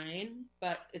to 9,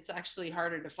 but it's actually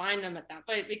harder to find them at that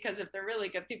point, because if they're really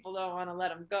good, people don't want to let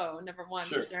them go. Number one,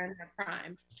 because they're in their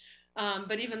prime.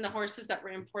 But even the horses that were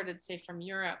imported, say from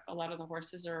Europe, a lot of the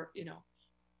horses are, you know,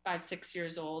 5, 6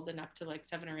 years old and up to like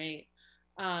 7 or 8.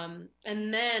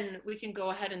 And then we can go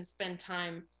ahead and spend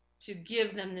time to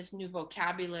give them this new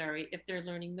vocabulary if they're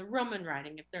learning the Roman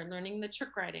riding, if they're learning the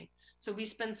trick riding. So we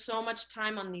spend so much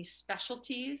time on these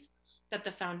specialties that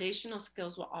the foundational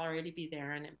skills will already be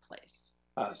there and in place.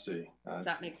 I see.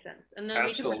 That makes sense. And then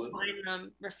we can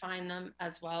refine them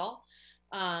as well.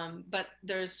 But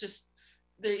there's just,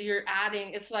 you're adding,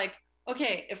 it's like,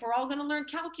 okay, if we're all going to learn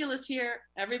calculus here,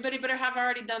 everybody better have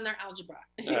already done their algebra.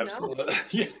 Absolutely.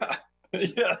 Yeah.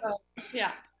 Yes. So,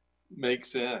 yeah. Makes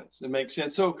sense. It makes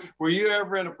sense. So were you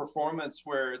ever in a performance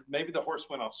where maybe the horse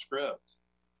went off script?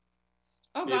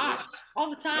 Oh gosh, all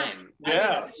the time.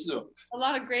 Yeah. I mean, a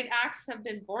lot of great acts have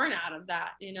been born out of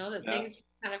that, you know, that things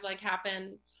kind of like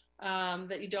happen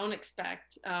that you don't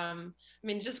expect. I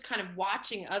mean, just kind of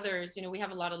watching others, you know, we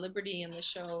have a lot of liberty in the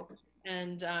show.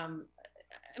 And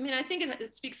I mean, I think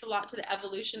it speaks a lot to the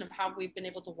evolution of how we've been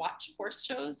able to watch horse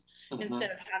shows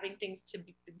instead of having things to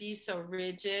be so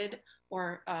rigid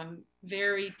or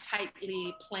very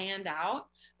tightly planned out,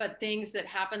 but things that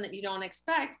happen that you don't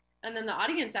expect. And then the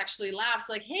audience actually laughs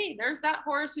like, hey, there's that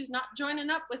horse who's not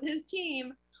joining up with his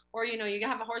team. Or, you know, you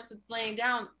have a horse that's laying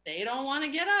down, they don't want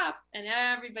to get up, and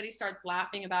everybody starts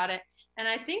laughing about it. And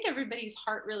I think everybody's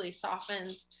heart really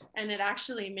softens, and it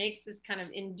actually makes this kind of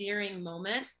endearing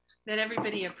moment that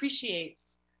everybody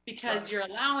appreciates, because you're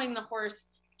allowing the horse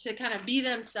to kind of be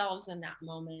themselves in that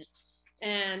moment.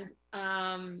 And,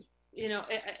 you know,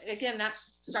 again, that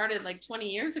started like 20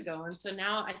 years ago. And so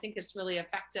now I think it's really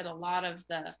affected a lot of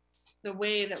the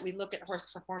way that we look at horse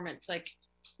performance. Like,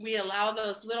 we allow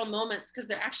those little moments because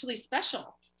they're actually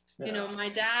special. You know, my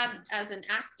dad, as an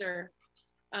actor,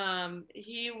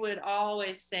 he would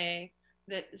always say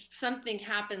that if something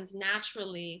happens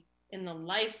naturally in the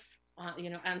life, you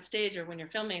know, on stage or when you're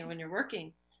filming or when you're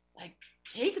working, like,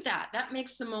 take that. That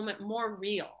makes the moment more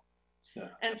real. Yeah.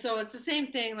 And so it's the same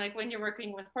thing, like when you're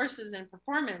working with horses in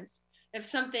performance, if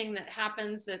something that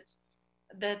happens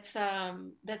that's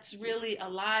really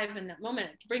alive in that moment,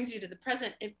 it brings you to the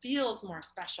present, it feels more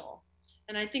special.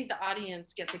 And I think the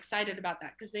audience gets excited about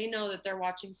that because they know that they're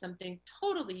watching something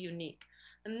totally unique.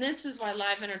 And this is why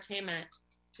live entertainment,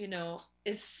 you know,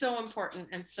 is so important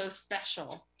and so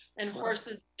special. And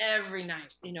horses every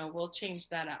night, you know, will change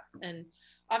that up. And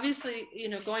obviously, you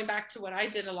know, going back to what I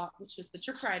did a lot, which was the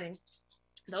trick riding,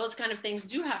 those kind of things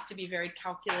do have to be very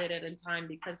calculated in time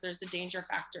because there's a danger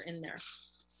factor in there.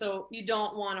 So you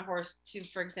don't want a horse to,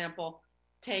 for example,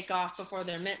 take off before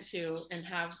they're meant to and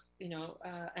have, you know,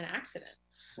 an accident.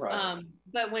 Right.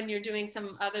 But when you're doing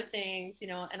some other things, you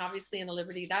know, and obviously in the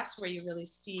Liberty, that's where you really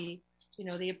see, you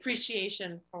know, the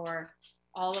appreciation for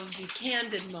all of the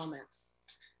candid moments.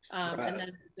 And then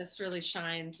it just really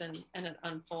shines and it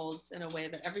unfolds in a way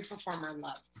that every performer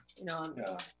loves, you know.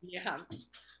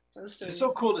 It's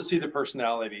so cool to see the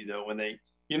personality, though, when they,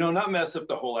 you know, not mess up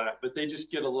the whole act, but they just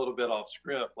get a little bit off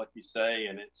script, like you say,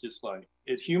 and it's just like,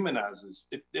 it humanizes,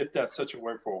 if that's such a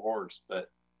word for a horse, but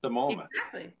the moment.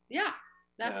 Exactly. Yeah,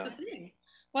 that's the thing.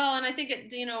 Well, and I think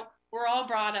it, you know, we're all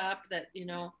brought up that, you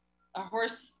know, a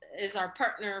horse is our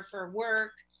partner for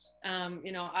work.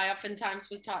 You know, I oftentimes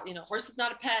was taught, you know, horse is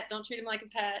not a pet, don't treat him like a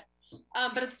pet.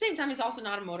 But at the same time, he's also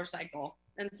not a motorcycle.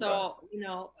 And so, you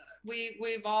know,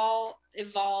 we've all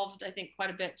evolved, I think, quite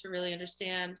a bit to really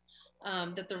understand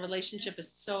that the relationship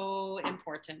is so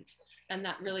important, and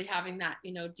that really having that,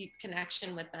 you know, deep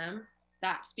connection with them,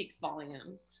 that speaks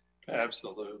volumes.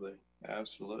 Absolutely.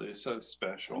 Absolutely. It's so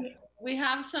special. We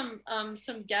have some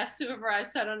guests who have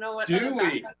arrived, so I don't know what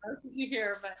voices you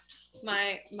hear, but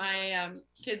my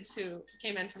kids who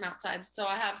came in from outside. So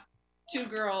I have 2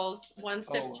 girls, one's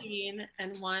 15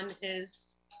 and one is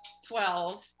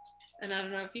 12. And I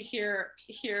don't know if you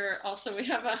hear also we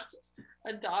have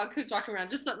a dog who's walking around.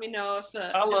 Just let me know if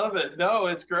the. I love it. No,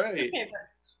 it's great. Okay, but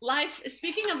life,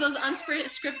 speaking of those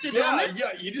unscripted Yeah, moments.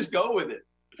 yeah, you just go with it.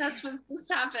 That's what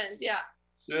just happened. Yeah.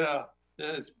 Yeah,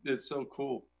 it's so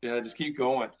cool. Yeah, just keep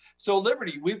going. So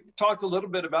Liberty, we've talked a little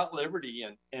bit about Liberty,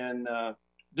 and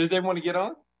did they want to get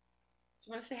on? Do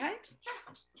you want to say hi?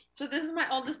 So this is my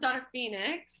oldest daughter,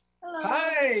 Phoenix. Hello.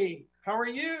 Hi, how are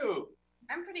you?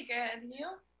 I'm pretty good. You?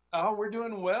 Oh, we're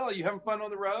doing well. You having fun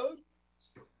on the road?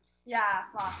 Yeah,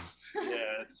 lots. Yeah,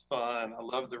 it's fun. I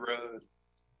love the road.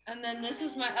 And then this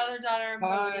is my other daughter,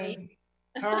 Hi, Moni.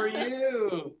 how are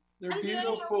you? They're I'm good. How are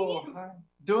beautiful. you? Hi.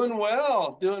 Doing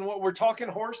well. Doing well. We're talking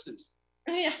horses.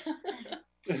 Yeah.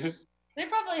 They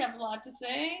probably have a lot to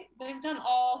say. They've done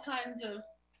all kinds of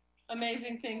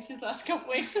amazing things these last couple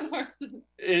weeks with horses.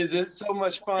 Is it so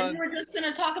much And fun? we're just going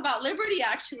to talk about Liberty,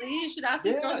 actually. You should ask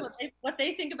these girls Yes. what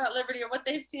they think about Liberty or what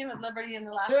they've seen with Liberty in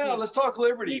the last Yeah, week. let's talk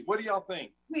Liberty. What do y'all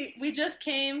think? We just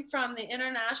came from the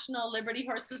International Liberty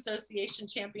Horse Association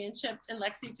Championships in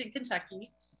Lexington, Kentucky.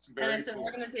 Very And it's an cool.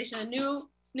 organization, a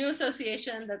new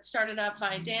association that started up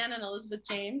by Dan and Elizabeth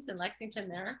James in Lexington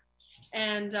there.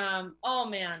 And oh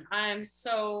man, I'm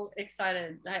so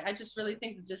excited. I just really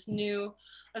think that this new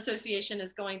association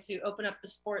is going to open up the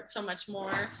sport so much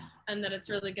more, and that it's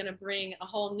really going to bring a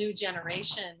whole new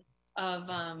generation of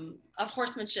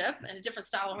horsemanship and a different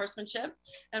style of horsemanship,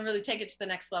 and really take it to the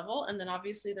next level. And then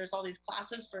obviously there's all these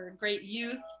classes for great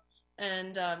youth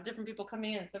and different people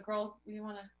coming in. So girls, you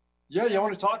want to? Yeah, you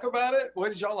want to talk about it? What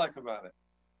did y'all like about it?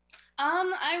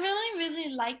 I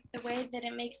really like the way that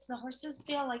it makes the horses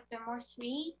feel like they're more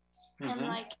free and Mhm.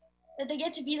 like that they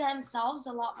get to be themselves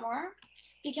a lot more,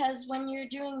 because when you're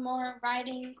doing more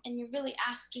riding and you're really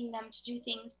asking them to do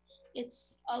things,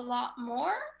 it's a lot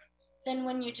more than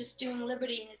when you're just doing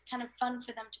Liberty and it's kind of fun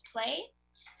for them to play.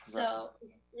 So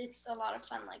it's a lot of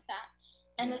fun like that.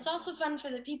 And it's also fun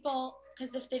for the people,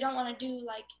 because if they don't want to do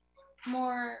like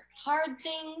more hard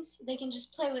things, they can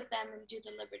just play with them and do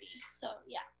the Liberty. So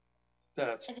yeah.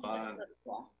 That's I think fun. that's really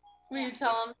cool. Will you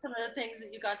tell them some of the things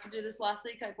that you got to do this last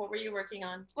week? Like, what were you working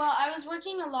on? Well, I was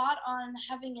working a lot on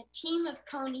having a team of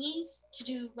ponies to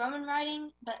do Roman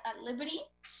riding, but at Liberty.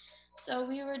 So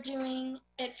we were doing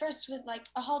it first with like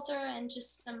a halter and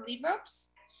just some lead ropes.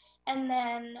 And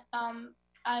then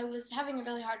I was having a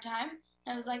really hard time.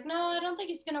 And I was like, no, I don't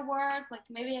think it's going to work. Like,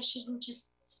 maybe I shouldn't just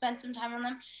spend some time on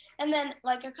them. And then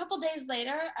like a couple days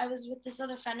later, I was with this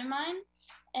other friend of mine.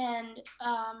 And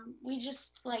we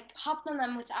just like hopped on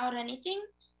them without anything,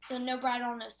 so no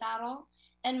bridle, no saddle,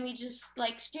 and we just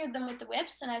like steered them with the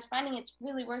whips, and I was finding it's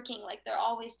really working. Like they're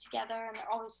always together and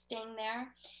they're always staying there.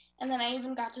 And then I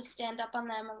even got to stand up on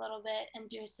them a little bit and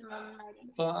do some Roman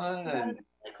riding. That was Fun.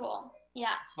 really cool.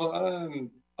 Yeah.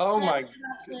 Fun. Oh And my. I got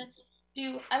to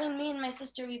do, I mean, me and my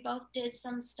sister, we both did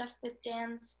some stuff with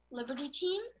Dan's Liberty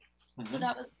team. So Mhm.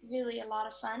 that was really a lot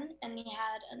of fun. And we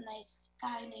had a nice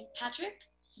guy named Patrick.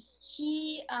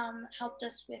 He helped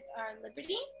us with our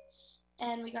Liberty,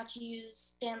 and we got to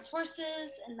use Dan's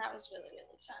horses, and that was really,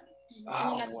 really fun. And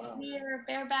Oh, we got wow. to clear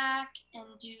bareback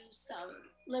and do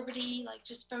some Liberty, like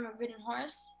just from a ridden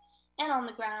horse and on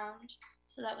the ground.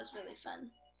 So that was really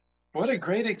fun. What a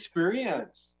great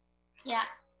experience. Yeah.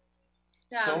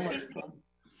 Yeah, So much fun.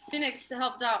 Phoenix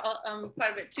helped out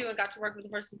quite a bit too. I got to work with the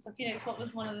horses. So Phoenix, what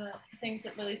was one of the things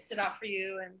that really stood out for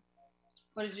you, and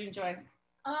what did you enjoy?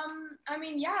 I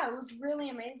mean, yeah, it was really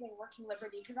amazing working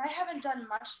Liberty, because I haven't done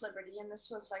much Liberty, and this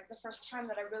was like the first time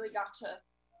that I really got to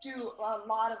do a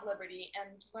lot of Liberty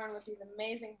and learn with these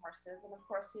amazing horses and of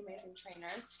course the amazing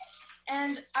trainers.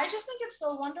 And I just think it's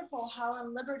so wonderful how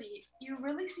in Liberty you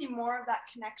really see more of that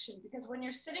connection, because when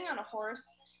you're sitting on a horse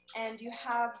and you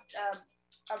have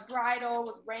a bridle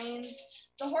with reins,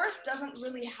 the horse doesn't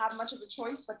really have much of a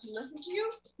choice but to listen to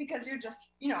you, because you're just,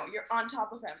 you're on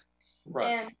top of him.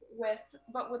 Right. And with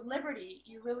Liberty,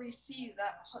 you really see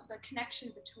the connection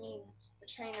between the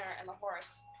trainer and the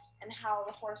horse, and how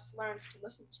the horse learns to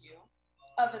listen to you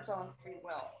of its own free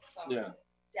will. So Yeah.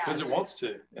 yeah, Because it it's- wants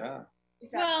to. Yeah.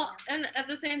 exactly. Well, and at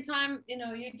the same time,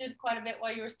 you did quite a bit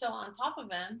while you were still on top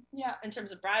of him yeah, in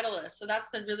terms of bridleless. So that's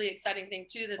the really exciting thing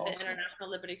too that the Awesome. International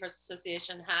Liberty Horse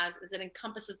Association has, is it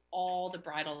encompasses all the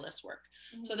bridleless work.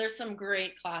 Mhm. So there's some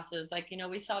great classes. Like,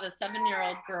 we saw the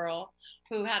 7-year-old girl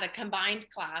who had a combined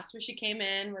class where she came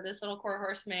in with this little core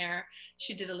horse mare.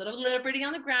 She did a little Liberty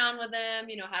on the ground with him,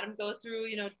 had him go through,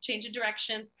 change of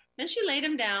directions. Then she laid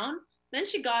him down. Then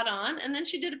she got on, and then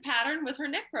she did a pattern with her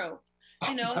neck rope.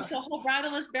 The whole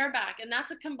bridleless bareback, and that's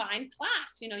a combined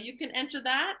class. You can enter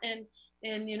that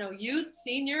in youth,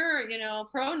 senior,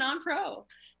 pro, non-pro,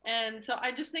 And so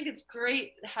I just think it's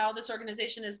great how this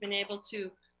organization has been able to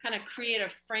kind of create a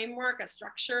framework, a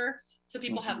structure, so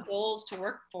people have goals to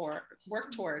work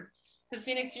toward. Because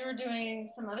Phoenix, you were doing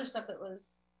some other stuff that was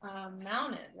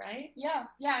mounted, right? Yeah.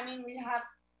 I mean,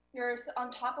 you're on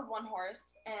top of one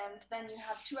horse, and then you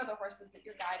have two other horses that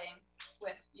you're guiding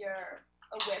with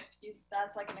a whip.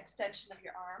 That's like an extension of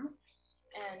your arm.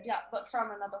 And yeah, but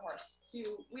from another horse. So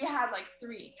we had like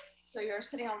 3. So you're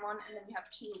sitting on one, and then you have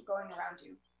 2 going around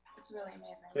you. It's really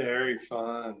amazing. Very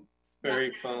fun.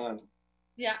 Very fun.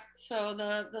 Yeah, so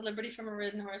the Liberty from a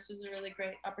Ridden Horse was a really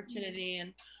great opportunity,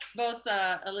 and both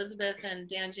Elizabeth and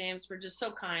Dan James were just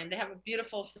so kind. They have a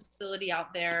beautiful facility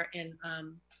out there in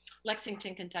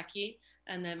Lexington, Kentucky,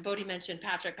 and then Bodie mentioned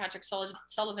Patrick. Patrick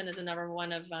Sullivan is another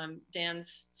one of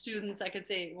Dan's students, I could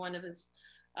say one of his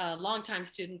longtime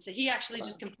students. He actually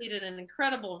just completed an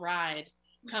incredible ride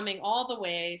coming all the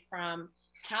way from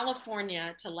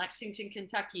California to Lexington,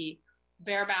 Kentucky,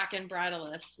 bareback and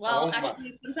bridleless. Well,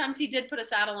 actually, sometimes he did put a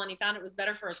saddle on. He found it was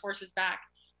better for his horse's back.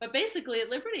 But basically at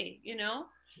Liberty, you know.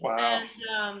 Wow.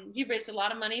 And he raised a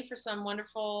lot of money for some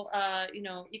wonderful,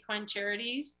 equine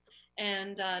charities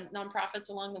and nonprofits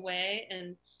along the way.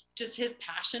 And just his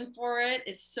passion for it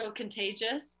is so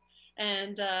contagious.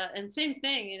 And same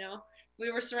thing, you know.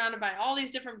 We were surrounded by all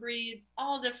these different breeds,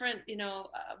 all different,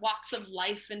 walks of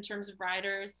life in terms of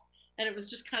riders. And it was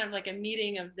just kind of like a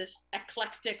meeting of this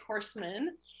eclectic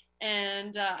horseman.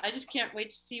 And I just can't wait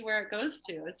to see where it goes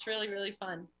to. It's really, really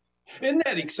fun. Isn't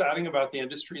that exciting about the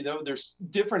industry, though? There's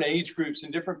different age groups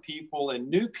and different people and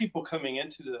new people coming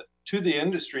into the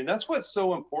industry. And that's what's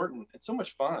so important. It's so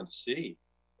much fun to see.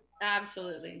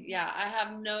 Absolutely. Yeah. I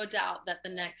have no doubt that the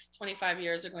next 25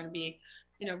 years are going to be,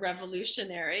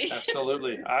 revolutionary.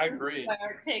 Absolutely. I agree.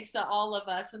 It takes all of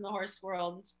us in the horse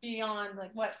world. It's beyond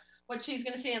like what she's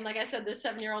going to see. And like I said, this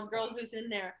 7-year-old girl who's in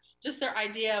there, just their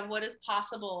idea of what is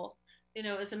possible,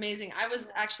 is amazing. I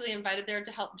was actually invited there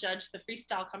to help judge the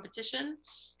freestyle competition.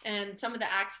 And some of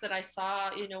the acts that I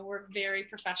saw, were very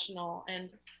professional.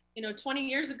 And, 20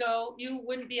 years ago, you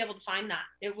wouldn't be able to find that.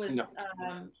 It was,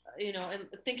 and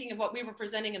thinking of what we were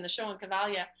presenting in the show in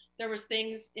Cavalia, there was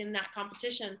things in that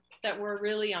competition that were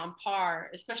really on par,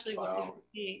 especially what we would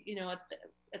see,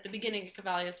 at the beginning of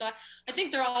Cavalia. So I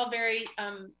think they're all very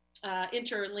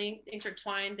interlinked,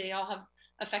 intertwined. They all have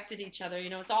affected each other.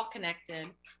 It's all connected.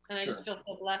 And I just feel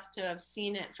so blessed to have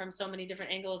seen it from so many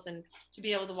different angles and to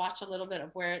be able to watch a little bit of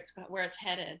where it's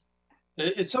headed.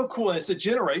 It's so cool. And it's a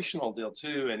generational deal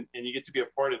too. And you get to be a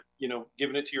part of,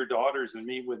 giving it to your daughters and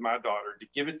me with my daughter to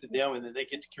give it to them, and then they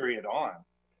get to carry it on.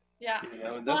 Yeah.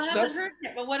 Well, I haven't heard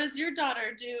yet, but what does your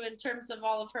daughter do in terms of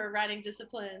all of her riding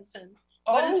disciplines? And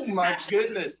oh my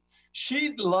goodness.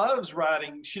 She loves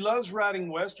riding. She loves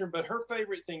riding Western, but her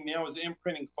favorite thing now is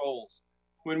imprinting foals.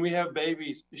 When we have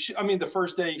babies, the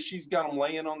first day she's got them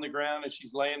laying on the ground and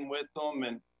she's laying with them,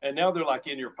 and now they're like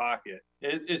in your pocket.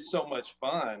 It's so much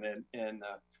fun.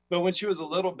 But when she was a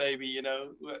little baby,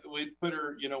 we'd put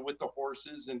her, with the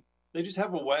horses, and they just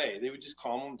have a way. They would just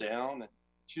calm them down, and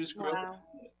she just grew up.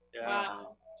 Yeah.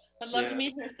 Wow. I'd love to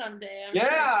meet her someday.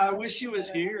 I wish she was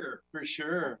here for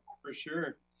sure.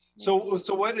 So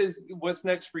what's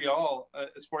next for y'all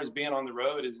as far as being on the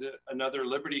road? Is it another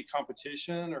Liberty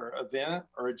competition or event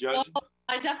or a judge? Well,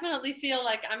 I definitely feel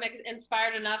like I'm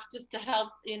inspired enough just to help,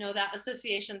 that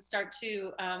association start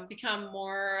to become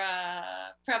more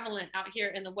prevalent out here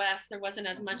in the West. There wasn't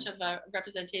as much of a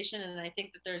representation, and I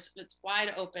think that it's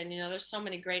wide open. There's so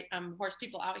many great horse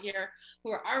people out here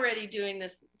who are already doing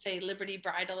this, say, Liberty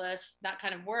bridleless, that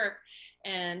kind of work,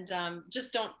 and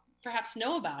just don't perhaps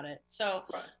know about it. So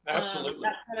absolutely,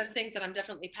 that's one of the things that I'm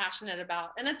definitely passionate about.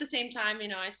 And at the same time,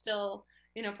 I still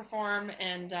perform,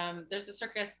 and there's a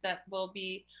circus that will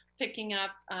be picking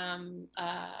up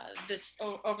this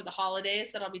over the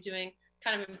holidays that I'll be doing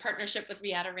kind of in partnership with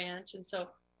Riata Ranch. And so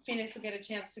Phoenix will get a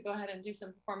chance to go ahead and do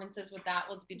some performances with that.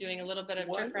 We'll be doing a little bit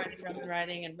of trick riding, roman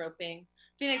riding, and roping.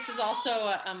 Phoenix is also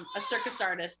a circus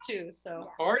artist too.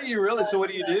 So are you really? So what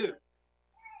do you do?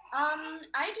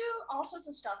 I do all sorts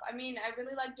of stuff. I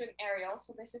really like doing aerials,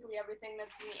 so basically everything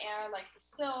that's in the air, like the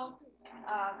silk,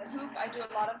 the hoop. I do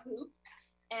a lot of hoop,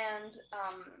 and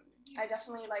I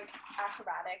definitely like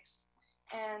acrobatics,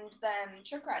 and then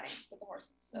trick riding with the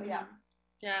horses. So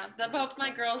both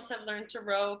my girls have learned to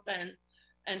rope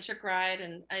and trick ride,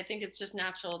 and I think it's just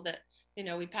natural that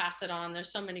we pass it on.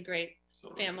 There's so many great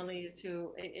families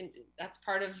who, that's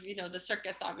part of, the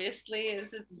circus, obviously,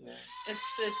 is it's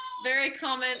very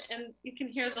common, and you can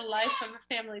hear the life of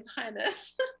a family behind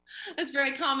us. It's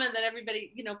very common that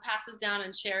everybody, passes down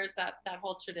and shares that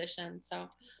whole tradition. So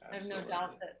I have no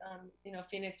doubt that,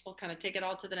 Phoenix will kind of take it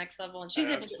all to the next level, and she's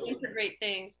able to do great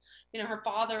things. Her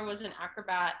father was an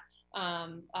acrobat,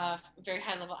 a very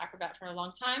high level acrobat for a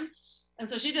long time. And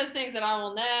so she does things that I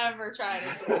will never try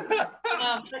to do.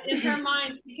 But in her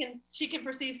mind, she can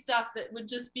perceive stuff that would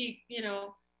just be,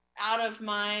 out of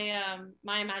my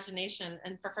my imagination.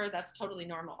 And for her, that's totally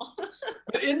normal.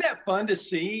 But isn't that fun to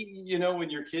see, when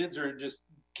your kids are just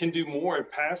can do more and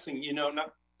passing,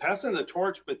 not passing the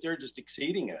torch, but they're just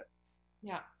exceeding it.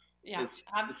 Yeah,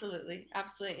 absolutely.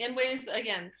 In ways,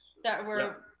 again, that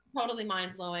were totally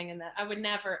mind-blowing and that I would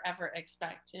never ever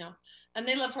expect. And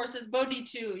they love horses. Bodhi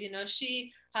too,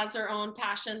 she has her own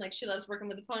passion. Like, she loves working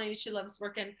with the ponies, she loves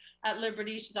working at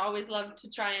Liberty. She's always loved to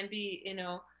try and be,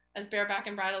 as bareback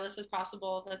and bridleless as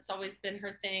possible. That's always been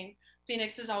her thing.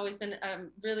 Phoenix has always been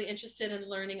really interested in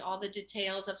learning all the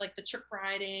details of like the trick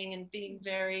riding and being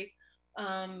very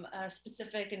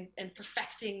specific and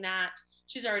perfecting that.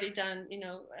 She's already done,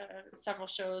 several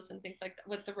shows and things like that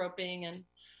with the roping, and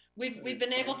we've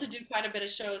been able to do quite a bit of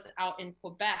shows out in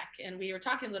Quebec. And we were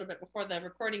talking a little bit before the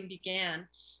recording began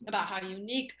about how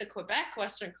unique the Quebec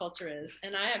Western culture is.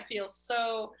 And I feel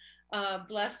so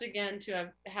blessed again to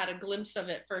have had a glimpse of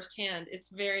it firsthand. It's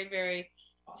very, very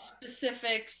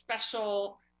specific,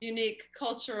 special, unique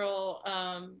cultural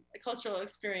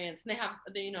experience. And they have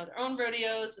their own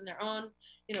rodeos and their own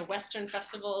Western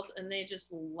festivals, and they just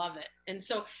love it. And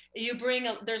so you bring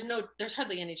there's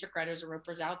hardly any trick riders or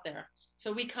ropers out there.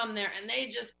 So we come there and they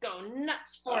just go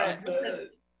nuts for it because,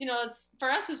 it's for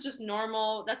us, it's just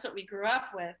normal. That's what we grew up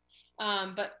with.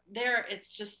 But there, it's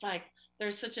just like,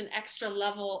 there's such an extra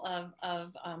level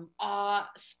of awe,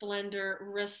 splendor,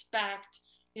 respect,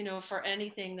 for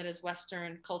anything that is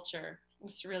Western culture.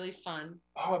 It's really fun.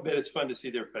 Oh, I bet it's fun to see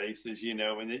their faces,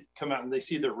 when they come out and they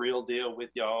see the real deal with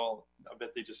y'all. I bet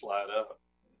they just light up.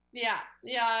 Yeah,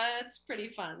 it's pretty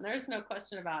fun. There's no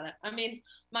question about it. I mean,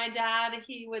 my dad,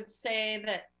 he would say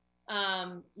that,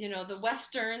 the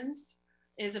Westerns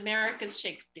is America's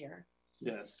Shakespeare.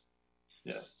 Yes.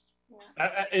 Yeah.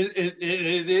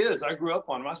 It is. I grew up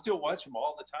on them. I still watch them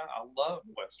all the time. I love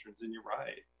Westerns, and you're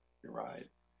right.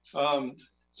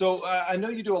 So I know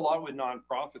you do a lot with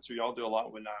nonprofits, or y'all do a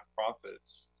lot with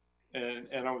nonprofits,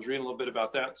 and I was reading a little bit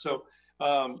about that. So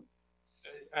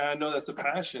I know that's a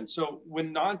passion. So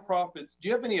when nonprofits, do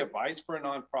you have any advice for a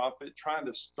nonprofit trying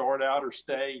to start out or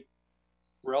stay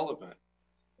relevant?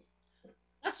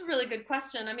 That's a really good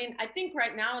question. I mean, I think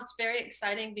right now it's very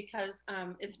exciting because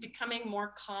it's becoming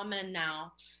more common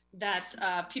now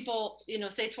that people,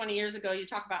 say 20 years ago, you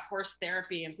talk about horse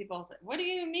therapy and people say, what do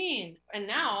you mean? And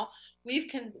now we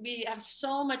have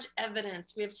so much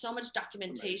evidence. We have so much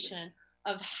documentation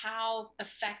of how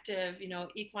effective,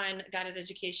 equine guided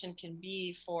education can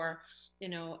be for,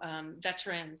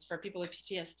 veterans, for people with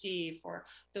PTSD, for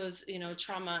those,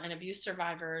 trauma and abuse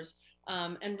survivors.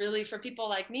 And really for people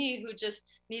like me who just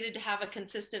needed to have a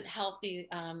consistent, healthy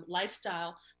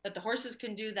lifestyle, that the horses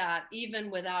can do that even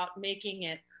without making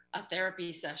it a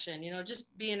therapy session,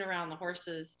 just being around the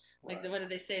horses. Like, what do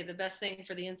they say? The best thing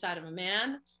for the inside of a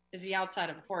man is the outside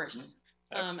of a horse.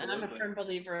 And I'm a firm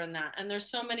believer in that. And there's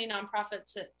so many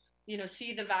nonprofits that,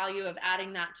 see the value of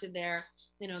adding that to their,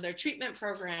 their treatment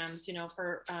programs,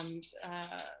 for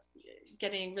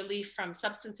getting relief from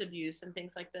substance abuse and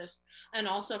things like this. And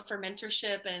also for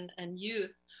mentorship and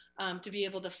youth to be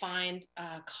able to find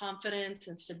confidence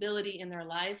and stability in their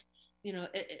life.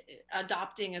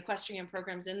 Adopting equestrian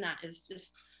programs in that is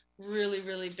just really,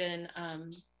 really been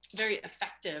very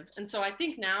effective. And so I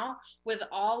think now with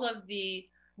all of the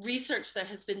research that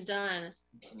has been done,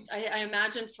 I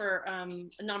imagine for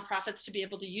nonprofits to be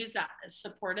able to use that as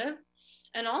supportive.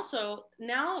 And also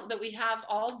now that we have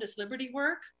all of this Liberty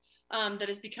work that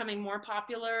is becoming more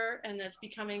popular and that's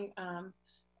becoming,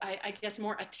 I guess,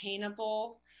 more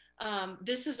attainable,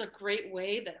 this is a great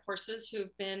way that horses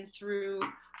who've been through,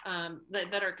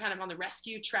 that are kind of on the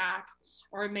rescue track,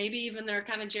 or maybe even they're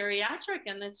kind of geriatric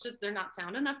and it's just, they're not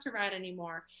sound enough to ride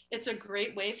anymore. It's a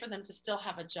great way for them to still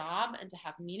have a job and to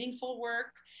have meaningful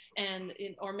work. And,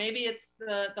 or maybe it's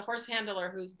the horse handler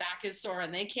whose back is sore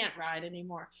and they can't ride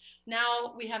anymore.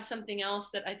 Now we have something else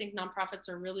that I think nonprofits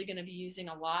are really going to be using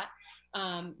a lot,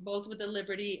 both with the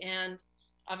Liberty and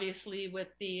obviously with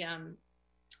the,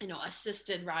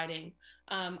 assisted riding.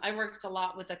 I worked a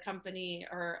lot with a company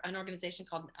or an organization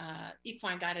called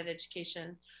Equine Guided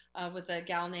Education with a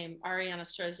gal named Ariana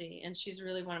Strozzi, and she's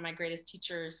really one of my greatest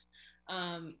teachers.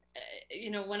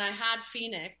 When I had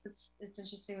Phoenix, it's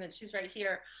interesting that she's right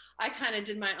here. I kind of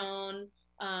did my own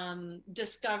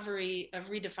discovery of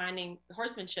redefining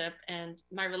horsemanship and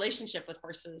my relationship with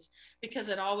horses, because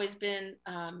it always been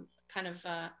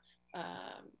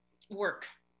work.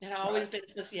 It had always been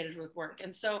associated with work.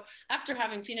 And so after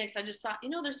having Phoenix, I just thought,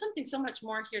 there's something so much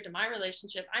more here to my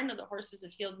relationship. I know the horses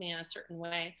have healed me in a certain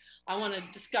way. I want to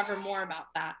discover more about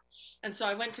that. And so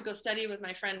I went to go study with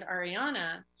my friend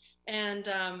Ariana, and,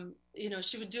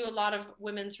 she would do a lot of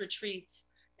women's retreats,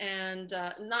 and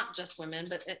not just women,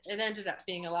 but it ended up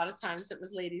being a lot of times it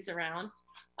was ladies around.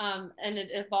 And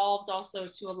it evolved also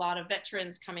to a lot of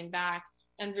veterans coming back,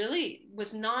 and really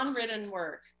with non-ridden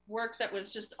work that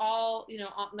was just all,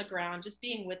 on the ground, just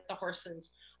being with the horses.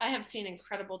 I have seen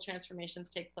incredible transformations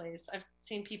take place. I've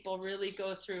seen people really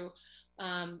go through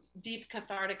deep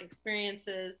cathartic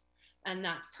experiences, and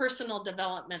that personal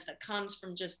development that comes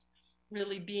from just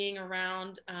really being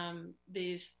around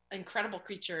these incredible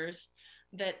creatures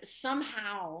that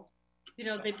somehow,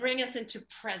 they bring us into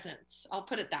presence. I'll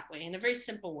put it that way, in a very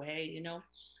simple way.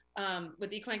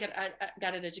 With equine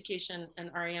guided education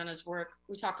and Ariana's work,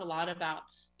 we talk a lot about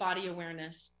body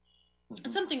awareness.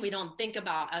 It's something we don't think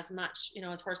about as much,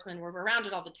 as horsemen. We're around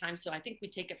it all the time, so I think we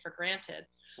take it for granted.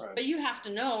 Right. But you have to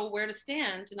know where to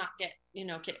stand to not get,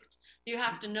 kicked. You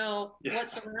have to know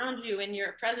what's around you in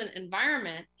your present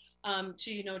environment,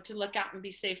 to look out and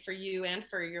be safe for you and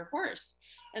for your horse.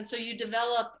 And so you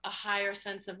develop a higher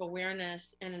sense of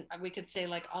awareness, and we could say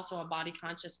like also a body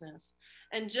consciousness.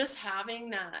 And just having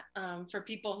that for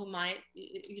people who might,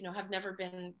 have never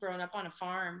been grown up on a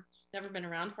farm, never been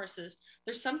around horses,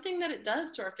 there's something that it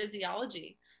does to our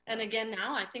physiology. And again,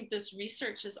 now I think this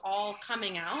research is all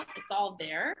coming out. It's all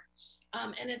there.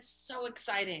 And it's so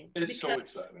exciting. It's so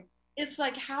exciting. It's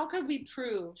like, how could we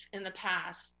prove in the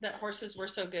past that horses were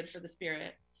so good for the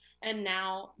spirit? And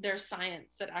now there's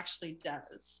science that actually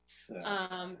does.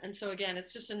 Yeah. And so again,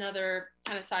 it's just another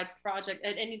kind of side project.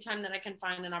 At any time that I can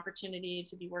find an opportunity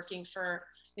to be working for,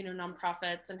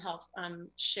 nonprofits and help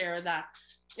share that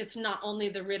it's not only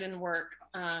the written work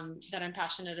that I'm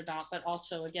passionate about, but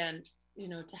also again,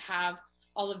 to have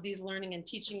all of these learning and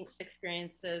teaching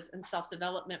experiences and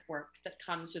self-development work that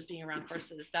comes with being around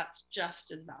horses, that's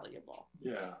just as valuable.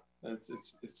 Yeah.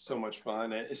 It's so much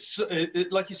fun.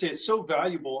 Like you say, it's so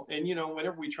valuable. And,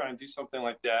 whenever we try and do something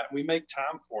like that, we make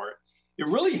time for it. It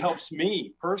really helps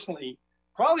me personally,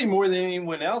 probably more than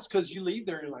anyone else, because you leave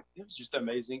there and you're like, it was just an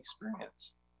amazing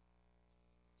experience.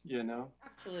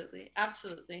 Absolutely.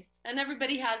 Absolutely. And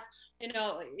everybody has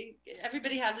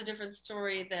a different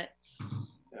story that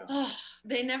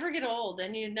they never get old,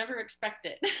 and you never expect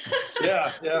it.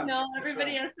 Yeah.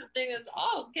 Everybody has something that's,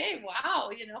 okay, wow.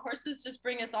 Horses just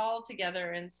bring us all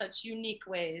together in such unique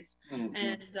ways,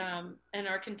 and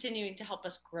are continuing to help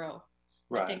us grow.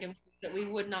 Right. I think in ways that we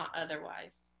would not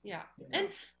otherwise. Yeah. And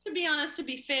to be honest, to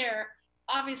be fair,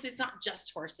 obviously it's not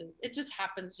just horses. It just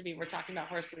happens to be we're talking about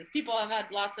horses. People have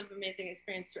had lots of amazing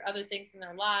experience through other things in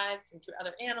their lives and through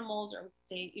other animals, or we could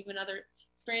say even other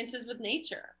experiences with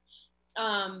nature.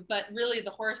 But really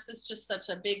the horse is just such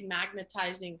a big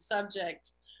magnetizing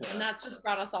subject, and that's what's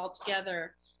brought us all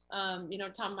together.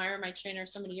 Tom Meyer, my trainer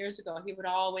so many years ago, he would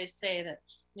always say that,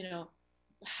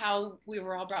 how we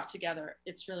were all brought together,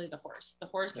 it's really the horse. The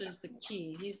horse is the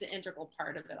key. He's the integral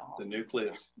part of it all. The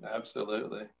nucleus.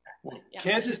 Absolutely. Well,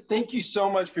 Kansas, thank you so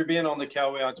much for being on the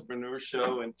Cowboy Entrepreneur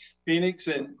Show. And Phoenix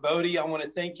and Bodie, I want to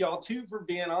thank y'all too for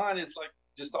being on. It's like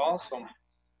just awesome.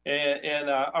 And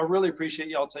I really appreciate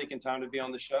y'all taking time to be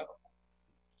on the show.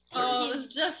 Oh, it was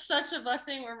just such a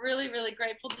blessing. We're really, really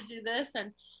grateful to do this.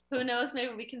 And who knows,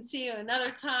 maybe we can see you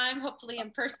another time, hopefully in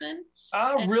person.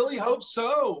 I really hope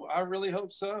so.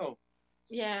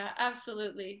 Yeah,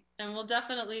 absolutely. And we'll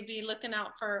definitely be looking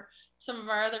out for some of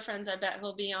our other friends. I bet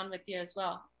who'll be on with you as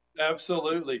well.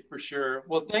 Absolutely, for sure.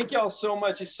 Well, thank y'all so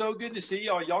much. It's so good to see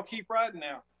y'all. Y'all keep riding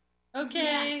now.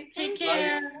 Okay, take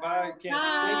care. Bye, Kansas.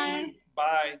 Bye. Thank you.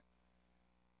 Bye.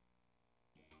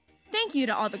 Thank you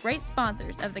to all the great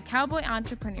sponsors of the Cowboy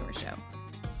Entrepreneur Show.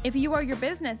 If you or your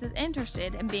business is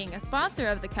interested in being a sponsor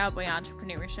of the Cowboy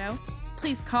Entrepreneur Show,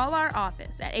 please call our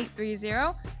office at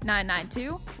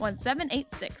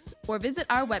 830-992-1786 or visit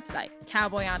our website,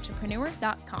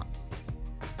 cowboyentrepreneur.com.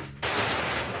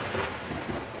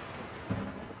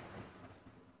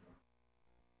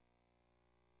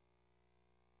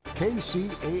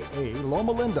 KCAA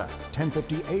Loma Linda,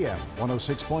 1050 AM,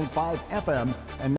 106.5 FM, and